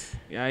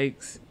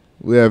 Yikes.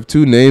 We have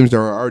 2 names that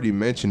were already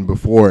mentioned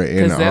before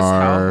in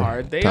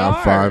our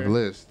top 5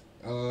 list.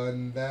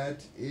 And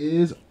that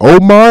is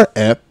Omar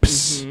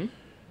Epps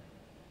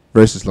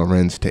versus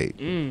Lorenz Tate.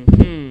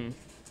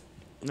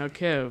 Now,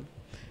 Kev,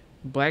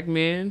 black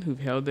men who've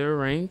held their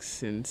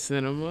ranks in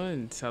cinema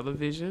and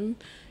television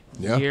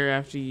year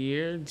after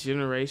year,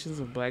 generations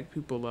of black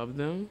people love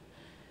them.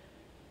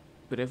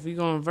 But if we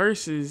go on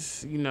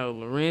versus,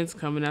 Lorenz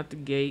coming out the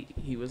gate,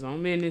 he was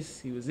on Menace.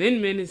 He was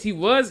in Menace. He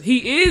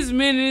is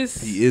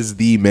Menace. He is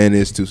the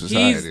menace to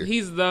society.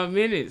 He's the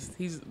menace.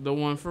 He's the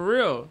one for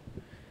real.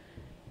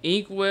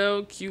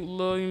 Inkwell, cute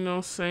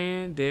little,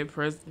 dead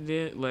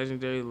president,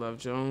 legendary Love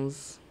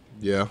Jones.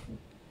 Yeah.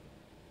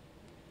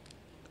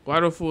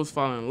 Why Do Fools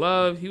Fall in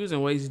Love? He was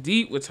in Waist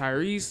Deep with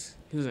Tyrese.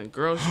 He was in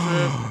Girl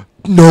Strip.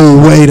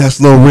 No way, that's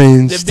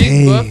Lorenz Tate.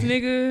 The big buff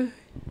nigga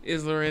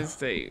is Lorenz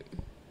Tate.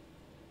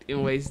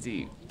 In Waist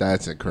Deep.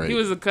 That's a crazy. He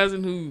was a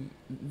cousin who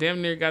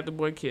damn near got the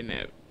boy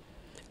kidnapped.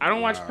 I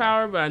don't watch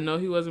Power, but I know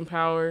he was in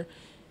Power,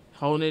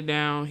 holding it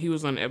down. He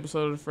was on an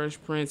episode of The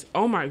Fresh Prince.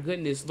 Oh my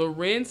goodness,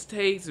 Lorenz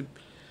Tate's,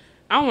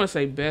 I don't want to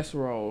say best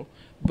role,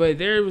 but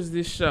there was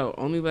this show,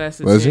 only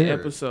lasted 10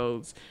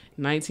 episodes,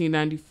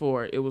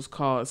 1994. It was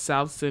called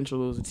South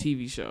Central. It was a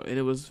TV show, and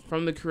it was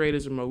from the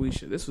creators of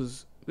Moesha. This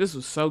was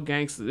so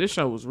gangster. This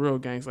show was real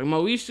gangster. Like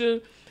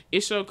Moesha,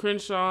 it showed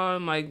Crenshaw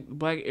and like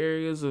black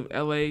areas of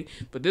LA,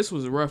 but this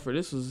was rougher.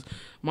 This was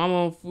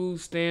mama on food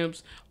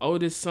stamps.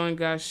 Oldest son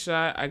got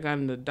shot. I got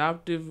an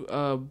adoptive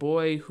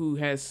boy who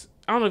has,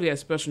 I don't know if he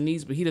has special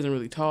needs, but he doesn't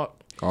really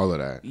talk. All of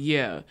that.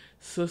 Yeah.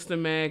 Sister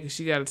mad because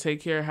she got to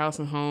take care of house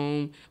and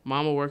home.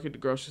 Mama work at the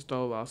grocery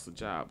store, lost the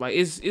job. Like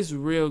it's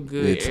real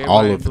good. It's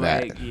all of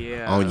black, that.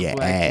 Yeah. On your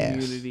black ass.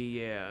 Community,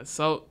 yeah.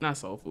 So not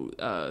soul food.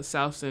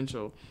 South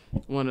Central,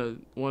 one of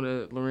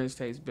Lorenz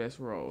Tate's best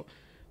role.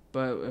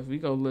 But if we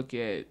go look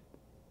at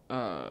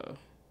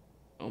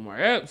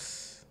Omar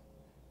Epps,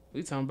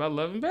 we talking about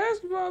Love and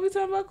Basketball. We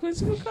talking about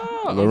Quincy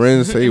McCall.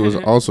 Lorenz Tate was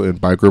also in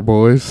Biker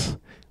Boys,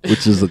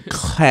 which is a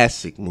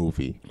classic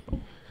movie.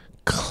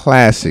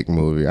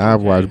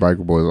 I've watched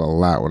Biker Boys a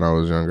lot when I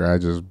was younger. I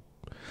just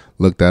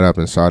looked that up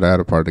and saw that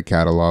a part of the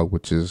catalog,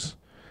 which is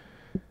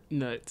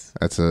nuts.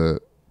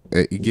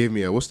 It gave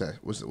me a what's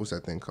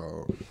that thing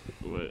called?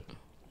 What?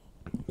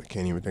 I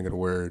can't even think of the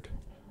word.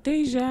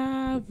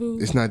 Deja vu.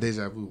 It's not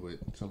deja vu, but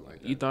something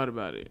like that. You thought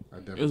about it.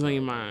 It was on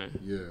your mind.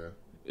 Yeah.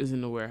 It was in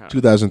the warehouse.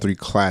 2003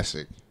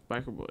 classic.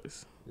 Biker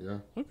Boys. Yeah.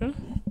 Okay.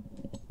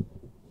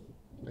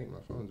 I think my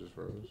phone just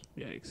froze.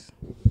 Yikes.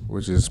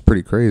 Which is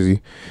pretty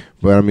crazy.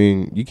 But, I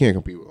mean, you can't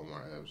compete with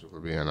Omar Epps, if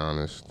we're being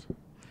honest.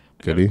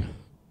 Could he?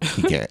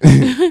 He can't.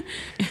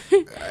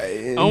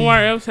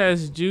 Omar Epps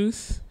has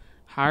juice,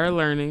 higher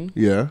learning.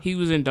 Yeah. He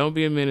was in Don't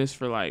Be a Menace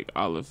for like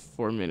all of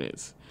 4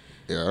 minutes.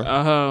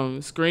 Yeah.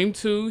 Scream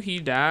 2, he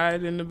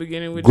died in the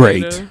beginning with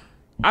Great.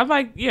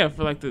 Jada.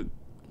 For like the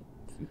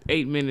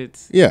 8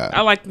 minutes. Yeah.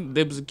 I like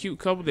there was a cute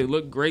couple. They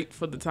looked great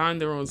for the time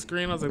they were on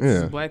screen. I was like,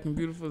 this is black and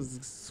beautiful. This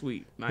is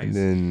sweet. Nice. And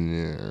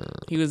then,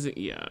 he was, in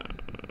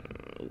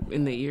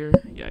the ear.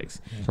 Yikes.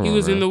 He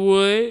was in The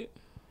Wood.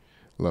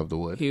 Love The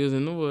Wood. He was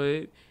in The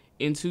Wood.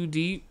 In Too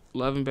Deep.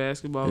 Love and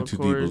Basketball, In of Too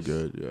course. Deep was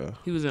good, yeah.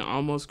 He was in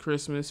Almost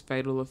Christmas,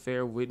 Fatal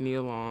Affair, Whitney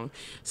Along.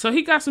 So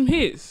he got some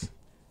hits.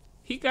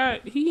 He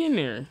in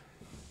there.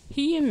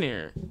 He in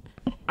there.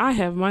 I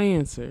have my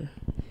answer.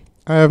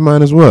 I have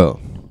mine as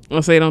well.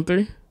 Want to say it on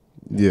 3?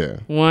 Yeah.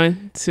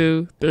 1,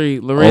 2, 3.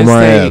 Lorenz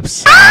Omar Tate.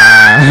 Epps.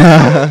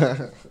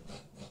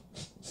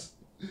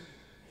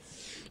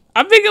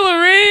 I'm thinking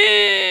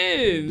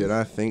Lorenz. Did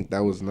I think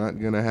that was not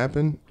going to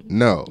happen?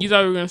 No. You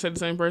thought we were going to say the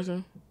same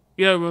person?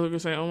 You thought we were going to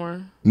say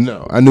Omar?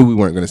 No. I knew we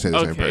weren't going to say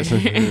the same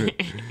person.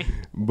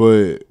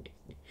 But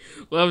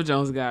Love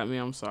Jones got me.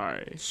 I'm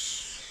sorry.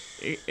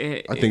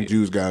 I think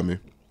Jews got me.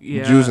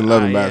 Yeah, Jews and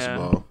Love and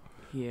Basketball.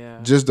 Yeah.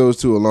 Just those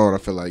two alone, I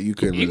feel like you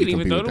couldn't You really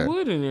could even compete throw with The that.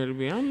 Wood in there, to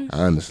be honest.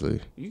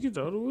 Honestly. You could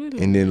throw The Wood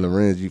in And then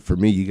Lorenz, for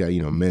me, you got,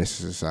 Menace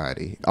to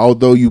Society.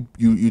 Although you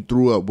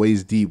threw up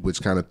Waist Deep,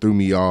 which kind of threw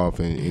me off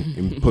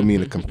and put me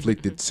in a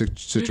conflicted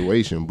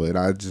situation, but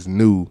I just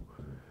knew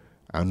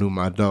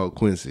my dog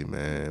Quincy,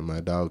 man,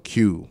 my dog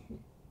Q.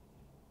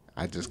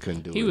 I just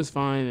couldn't do it. He was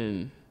fine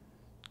in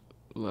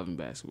Love and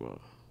Basketball,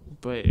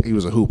 but he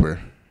was a hooper.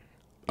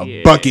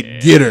 a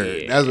bucket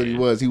getter. That's what he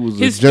was. He was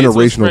his a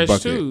generational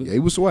bucket. Too. Yeah, he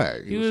was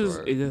swag. He was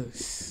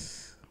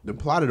swag. The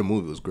plot of the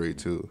movie was great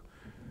too.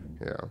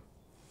 Yeah,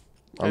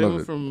 I love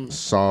it. From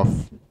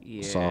soft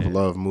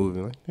love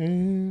movie. Like,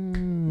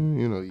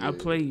 you know, I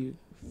play you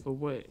for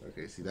what?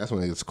 Okay, see, that's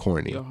when it's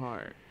corny. Your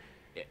heart.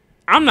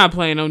 I'm not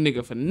playing no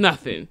nigga for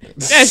nothing.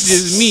 That's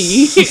just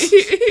me.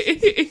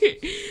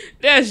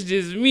 That's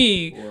just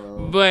me.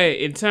 Wow. But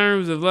in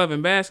terms of love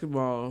and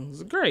basketball,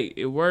 it's great.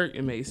 It worked.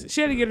 It made sense.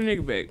 She had to get her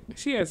nigga back.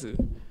 She had to.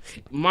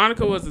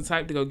 Monica was the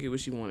type to go get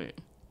what she wanted.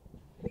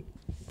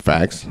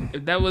 Facts.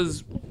 If that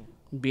was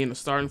being a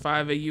starting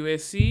five at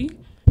USC,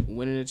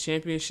 winning a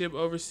championship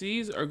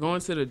overseas, or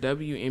going to the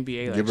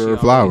WNBA, like give her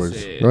flowers.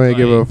 Go ahead,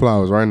 give her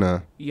flowers right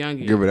now.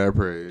 Youngin. Give her that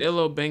praise. That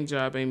little bank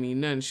job ain't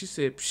mean nothing. She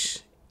said,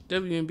 Psh,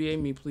 WNBA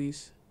me,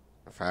 please.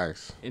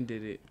 Facts. And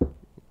did it.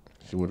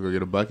 She went to go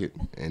get a bucket,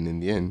 and in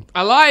the end,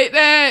 I like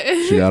that.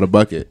 She got a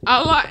bucket.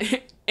 I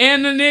like,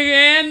 and the nigga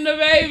and the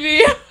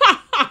baby.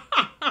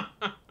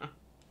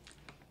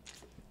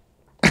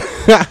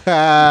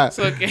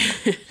 So okay.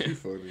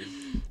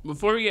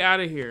 Before we get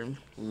out of here,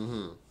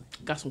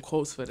 got some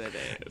quotes for that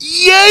ass.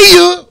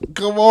 Yeah,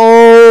 come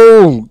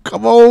on,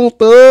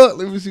 thug.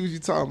 Let me see what you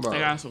talking about. I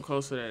got some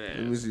quotes for that ass.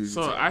 Let me see.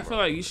 So I feel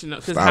like you should know,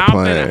 because how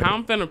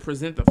I'm finna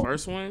present the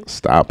first one.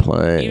 Stop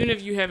playing. Even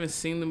if you haven't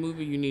seen the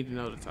movie, you need to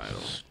know the title.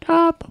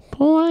 Stop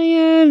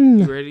playing.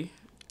 You ready?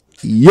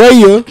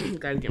 Yeah.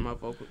 Gotta get my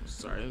vocals.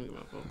 Sorry, let me get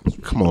my vocals.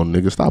 Come on,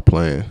 nigga, stop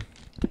playing.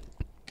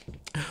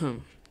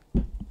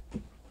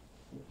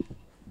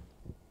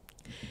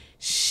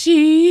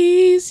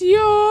 She's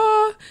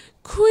your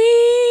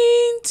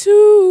queen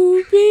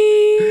to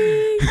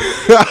be.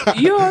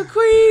 Your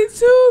queen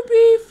to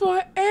be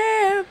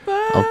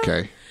forever.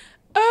 Okay.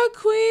 A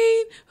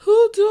queen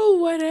who do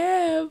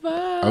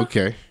whatever.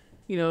 Okay.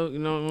 You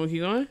know where he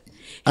going?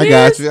 I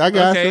got you.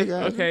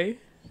 Okay.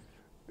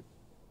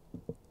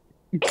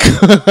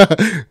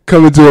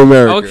 Coming to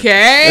America.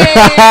 Okay.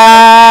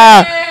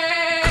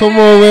 Come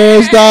on,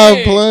 man. Stop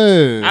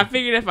playing. I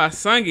figured if I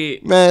sung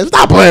it. Man,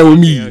 stop playing with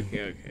me.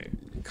 Okay.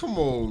 Come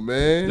on,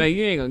 man. No,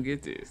 you ain't gonna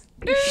get this.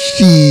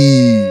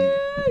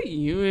 Shit.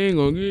 You ain't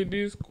gonna get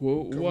this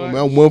quote. Come on,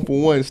 man. I'm 1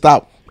 for 1.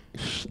 Stop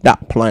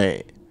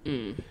playing.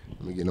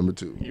 Let me get number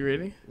 2. You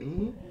ready?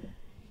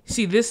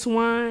 See this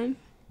wine?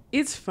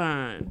 It's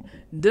fine,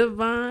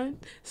 divine,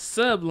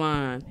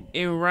 sublime,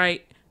 and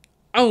right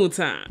on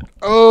time.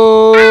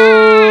 Oh.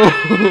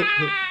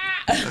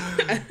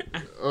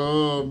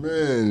 Oh,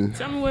 man.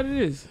 Tell me what it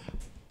is.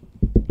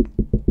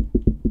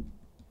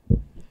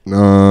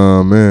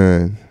 Oh,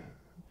 man.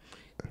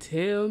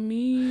 Tell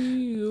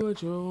me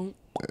what you want.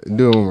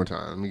 Do it one more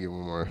time. Let me get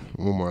one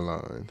more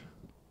line.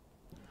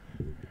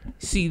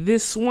 See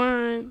this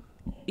wine?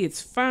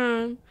 It's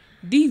fine,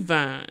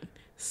 divine,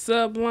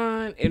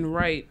 sublime, and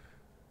right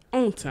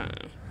on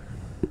time.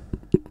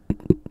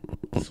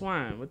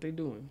 Swine, what they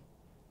doing?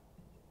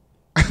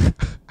 Let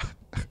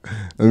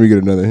me get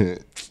another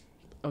hint.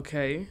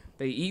 Okay,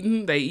 they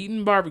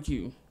eating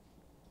barbecue.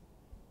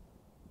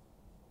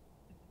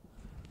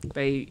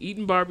 They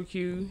eating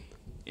barbecue,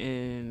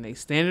 and they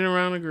standing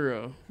around a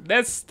grill.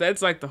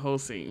 That's like the whole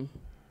scene.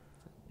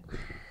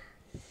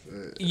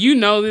 You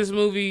know this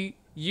movie.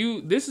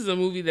 This is a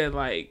movie that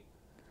like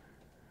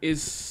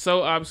is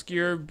so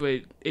obscure,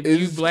 but if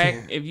you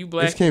black,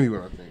 this can't be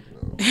what I think.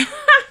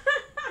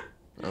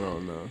 No. I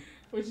don't know.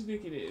 What you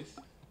think it is?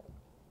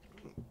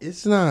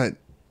 It's not.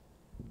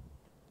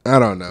 I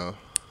don't know.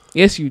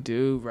 Yes, you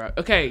do, bro.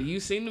 Okay,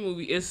 you've seen the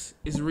movie. It's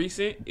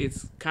recent.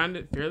 It's kind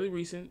of fairly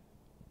recent.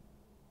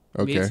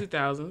 Okay. Mid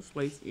 2000s,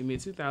 late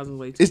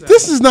 2000s.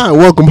 This is not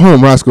Welcome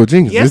Home, Roscoe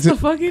Jenkins. Yes, the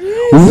fuck it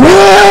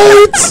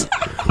is.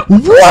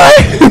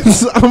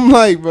 What? I'm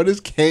like, bro,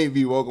 this can't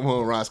be Welcome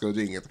Home, Roscoe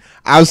Jenkins.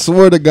 I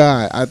swear to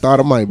God, I thought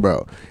I'm like,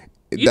 bro.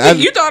 You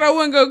thought I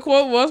wouldn't go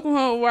quote Welcome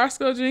Home,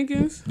 Roscoe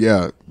Jenkins?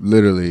 Yeah,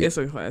 literally. It's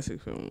a classic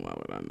film. Why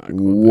would I not?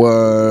 What?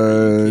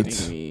 Are you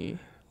kidding me?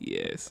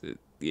 Yes.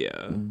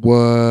 Yeah.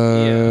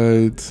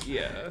 What?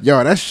 Yeah.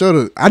 Yo, that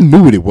showed. I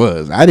knew what it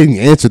was. I didn't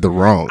answer the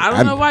wrong. I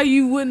don't know why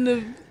you wouldn't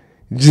have.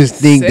 Just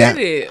think said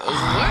that. It.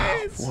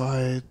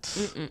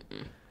 What?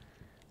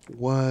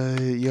 What?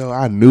 Yo,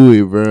 I knew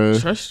it, bro.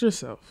 Trust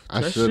yourself.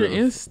 Trust your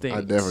instincts.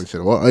 I definitely should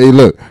have. Well, hey,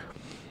 look.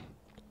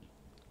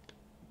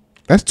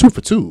 That's 2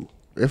 for 2,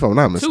 if I'm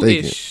not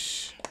mistaken.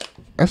 2-ish.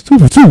 That's 2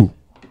 for 2.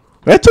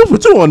 That's 2 for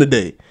 2 on the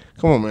day.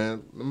 Come on,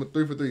 man. Number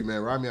 3 for 3,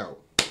 man. Ride me out.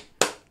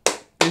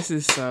 This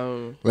is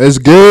so. Let's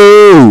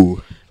go.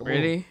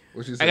 Ready?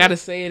 What you say? I gotta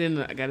say it in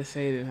how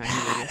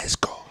you Let's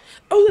go.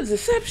 Oh, the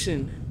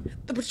deception,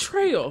 the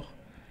betrayal.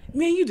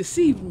 Man, you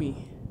deceived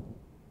me.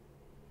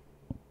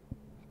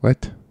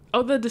 What?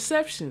 Oh, the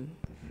deception,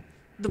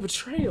 the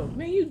betrayal.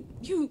 Man,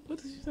 you.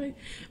 What did you say?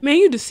 Man,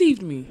 you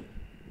deceived me.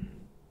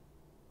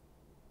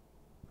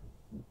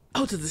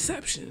 Oh, the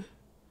deception,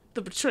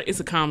 the betrayal. It's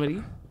a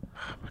comedy.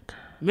 Oh my God.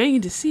 Man, you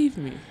deceived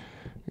me.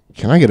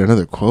 Can I get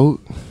another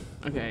quote?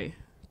 Okay.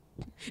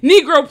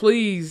 Negro,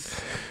 please.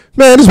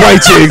 Man, this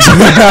white chicks.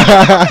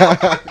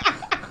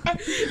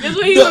 That's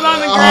when he was on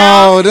the ground.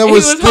 Oh, that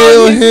was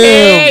still him.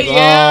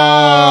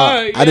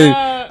 Yeah.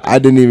 I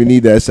didn't even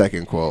need that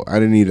second quote. I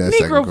didn't need that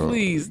second quote. Negro,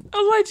 please.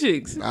 Those white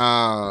chicks.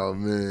 Oh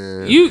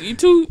man. You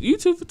 2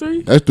 for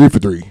 3? That's 3 for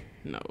 3.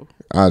 No.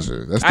 That's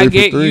 3 for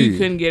 3. You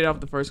couldn't get it off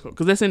the first quote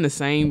because that's in the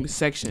same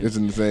section. It's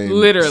in the same.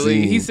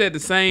 Literally, scene. he said the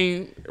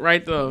same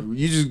right there.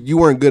 You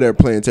weren't good at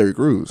playing Terry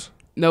Crews.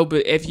 No,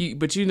 but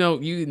you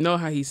know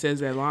how he says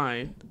that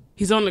line.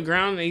 He's on the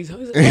ground and he's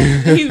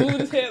moving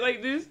his head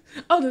like this.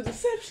 Oh, the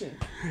deception.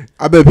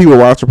 I bet people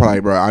watching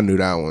probably, bro, I knew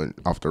that one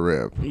off the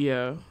rip.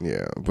 Yeah.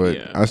 Yeah,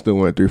 but I still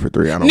went 3 for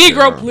 3. I don't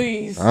Negro, care.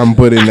 please. I'm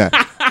putting that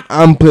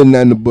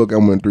in the book. I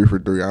went 3 for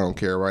 3. I don't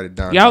care. Write it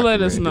down. Y'all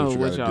let us know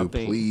what y'all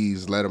think.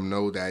 Please let them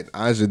know that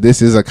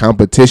this is a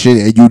competition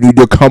and you need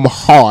to come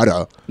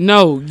harder.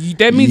 No,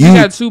 that means you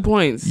got 2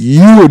 points.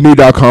 You need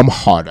to come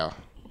harder.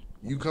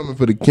 You coming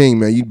for the king,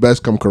 man. You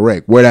best come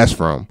correct. Where that's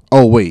from?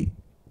 Oh, wait.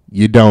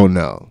 You don't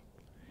know.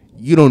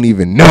 You don't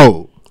even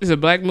know. It's a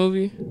black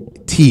movie?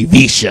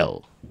 TV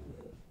show.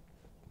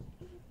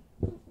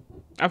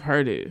 I've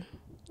heard it.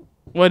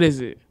 What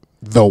is it?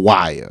 The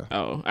Wire.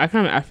 Oh, I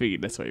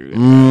figured that's what you were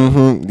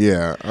going to say.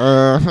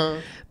 Yeah.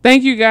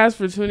 Thank you guys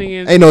for tuning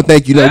in. Ain't no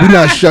thank you. No. We're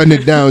not shutting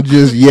it down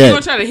just yet. You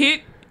gonna try to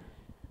hit?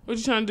 What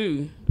you trying to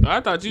do?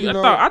 I thought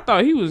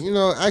he was.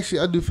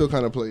 Actually, I do feel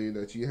kind of played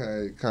that you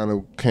had kind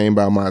of came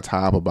by my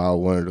top about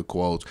one of the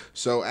quotes.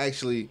 So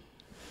actually,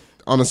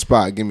 on the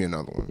spot, give me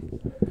another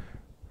one.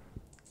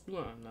 You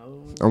want another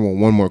one? I want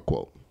one more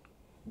quote.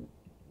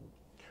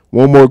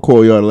 One more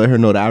quote, y'all, to let her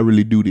know that I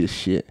really do this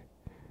shit.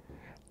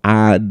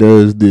 I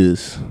does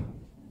this.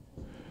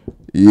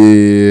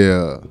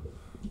 Yeah.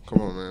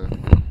 Come on,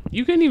 man.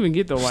 You couldn't even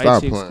get the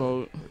white chicks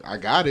quote. I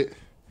got it.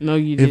 No,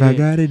 you didn't. If I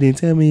got it, then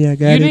tell me I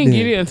got it. You didn't then.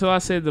 get it until I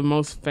said the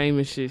most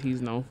famous shit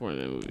he's known for in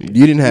the movie.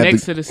 You didn't have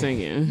next to the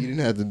singing. You didn't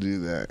have to do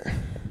that.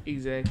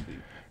 Exactly.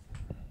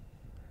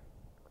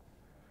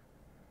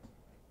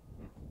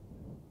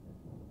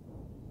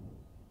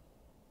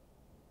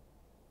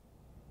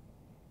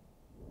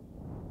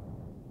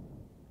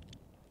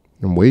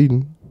 I'm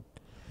waiting.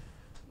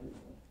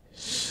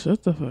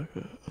 Shut the fuck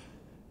up.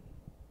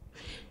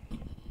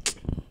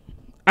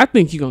 I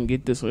think you're going to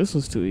get this one. This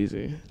one's too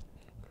easy.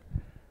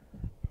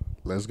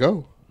 Let's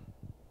go.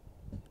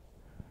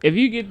 If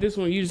you get this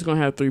one, you're just going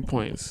to have 3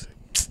 points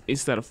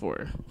instead of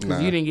 4. Nah.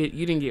 You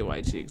didn't get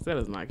white chicks. That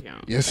does not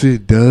count. Yes,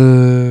 it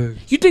does.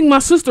 You think my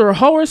sister a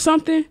hoe or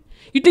something?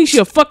 You think she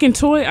a fucking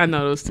toy? I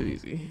know, that's too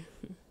easy.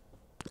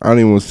 I don't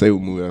even want to say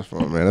what movie that's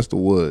from, man. That's The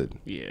Wood.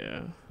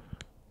 Yeah.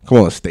 Come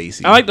on,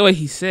 Stacy. I like the way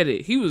he said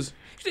it. He was,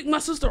 you think my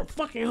sister a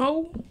fucking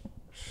hoe?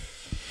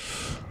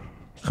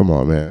 Come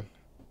on, man.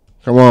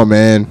 Come on,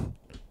 man.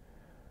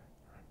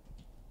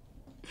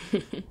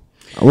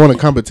 I want a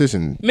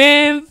competition.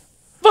 Man,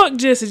 fuck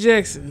Jesse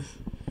Jackson.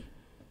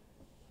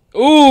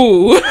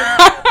 Ooh.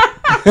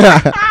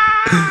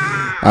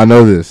 I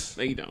know this.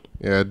 No, you don't.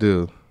 Yeah, I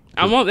do.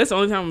 That's the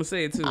only time I'm going to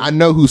say it, too. I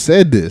know who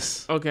said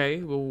this.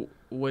 Okay, well,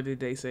 what did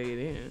they say it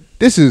in?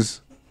 This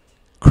is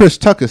Chris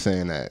Tucker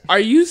saying that. Are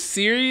you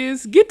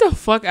serious? Get the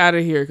fuck out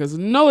of here, because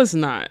no, it's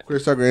not.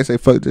 Chris Tucker ain't say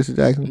fuck Jesse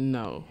Jackson?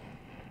 No.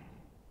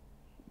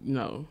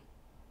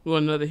 You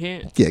want another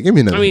hint? Yeah, give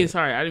me another hint.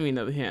 Sorry, I didn't mean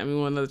another hint. I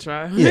mean, want another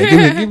try?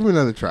 Yeah, give me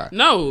another try.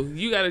 No,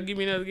 you got to give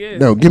me another guess.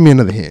 No, give me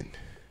another hint.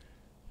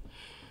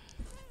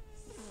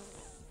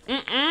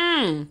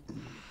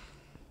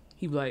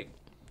 He be like...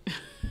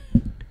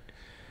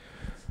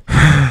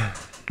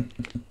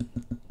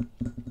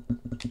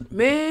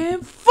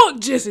 Man, fuck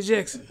Jesse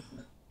Jackson.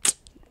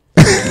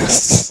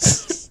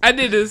 I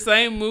did the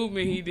same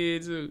movement he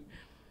did, too.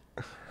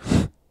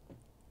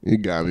 You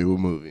got me. What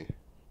movie?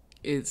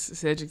 It's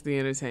Cedric the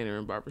Entertainer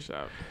in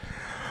Barbershop.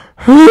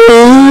 They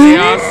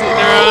all sitting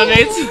around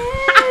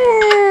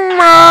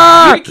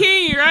You're the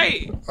king,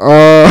 right? You're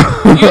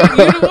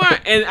the one.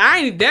 And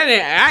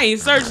I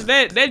ain't searched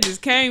that. That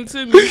just came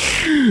to me.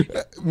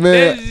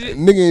 Man,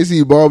 nigga ain't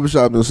see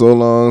Barbershop in so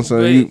long,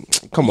 son.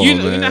 Come on, man.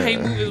 You know how he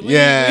moved his wig.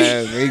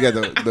 Yeah, man, he got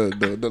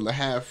the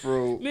half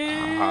fro.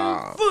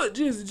 Man, fuck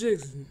Jesse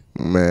Jackson.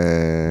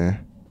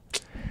 Man.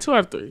 2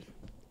 out of 3.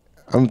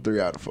 I'm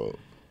 3 out of 4.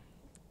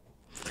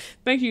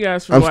 Thank you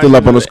guys for I'm watching. still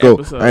up on the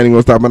scope. Episode. I ain't even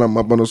gonna stop, but I'm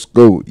up on the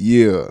scope.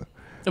 Yeah.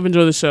 I've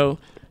enjoyed the show.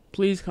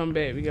 Please come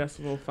back. We got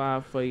some more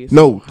 5 for you.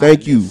 No,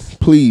 thank you.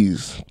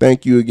 Please.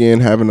 Thank you again.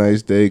 Have a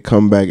nice day.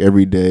 Come back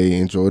every day.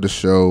 Enjoy the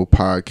show.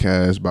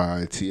 Podcast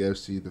by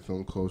TFC, The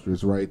Film Culture.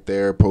 It's right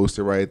there. Post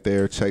it right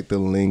there. Check the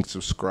link.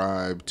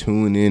 Subscribe.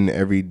 Tune in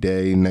every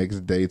day.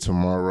 Next day,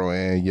 tomorrow,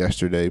 and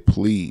yesterday.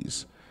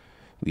 Please.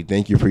 We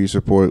thank you for your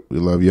support. We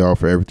love y'all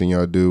for everything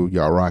y'all do.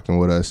 Y'all rocking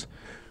with us.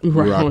 We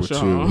rock with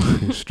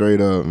you. Straight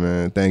up,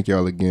 man. Thank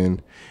y'all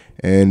again.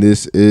 And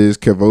this is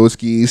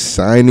Kavoski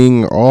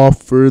signing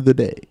off for the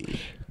day.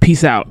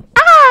 Peace out.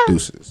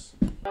 Deuces.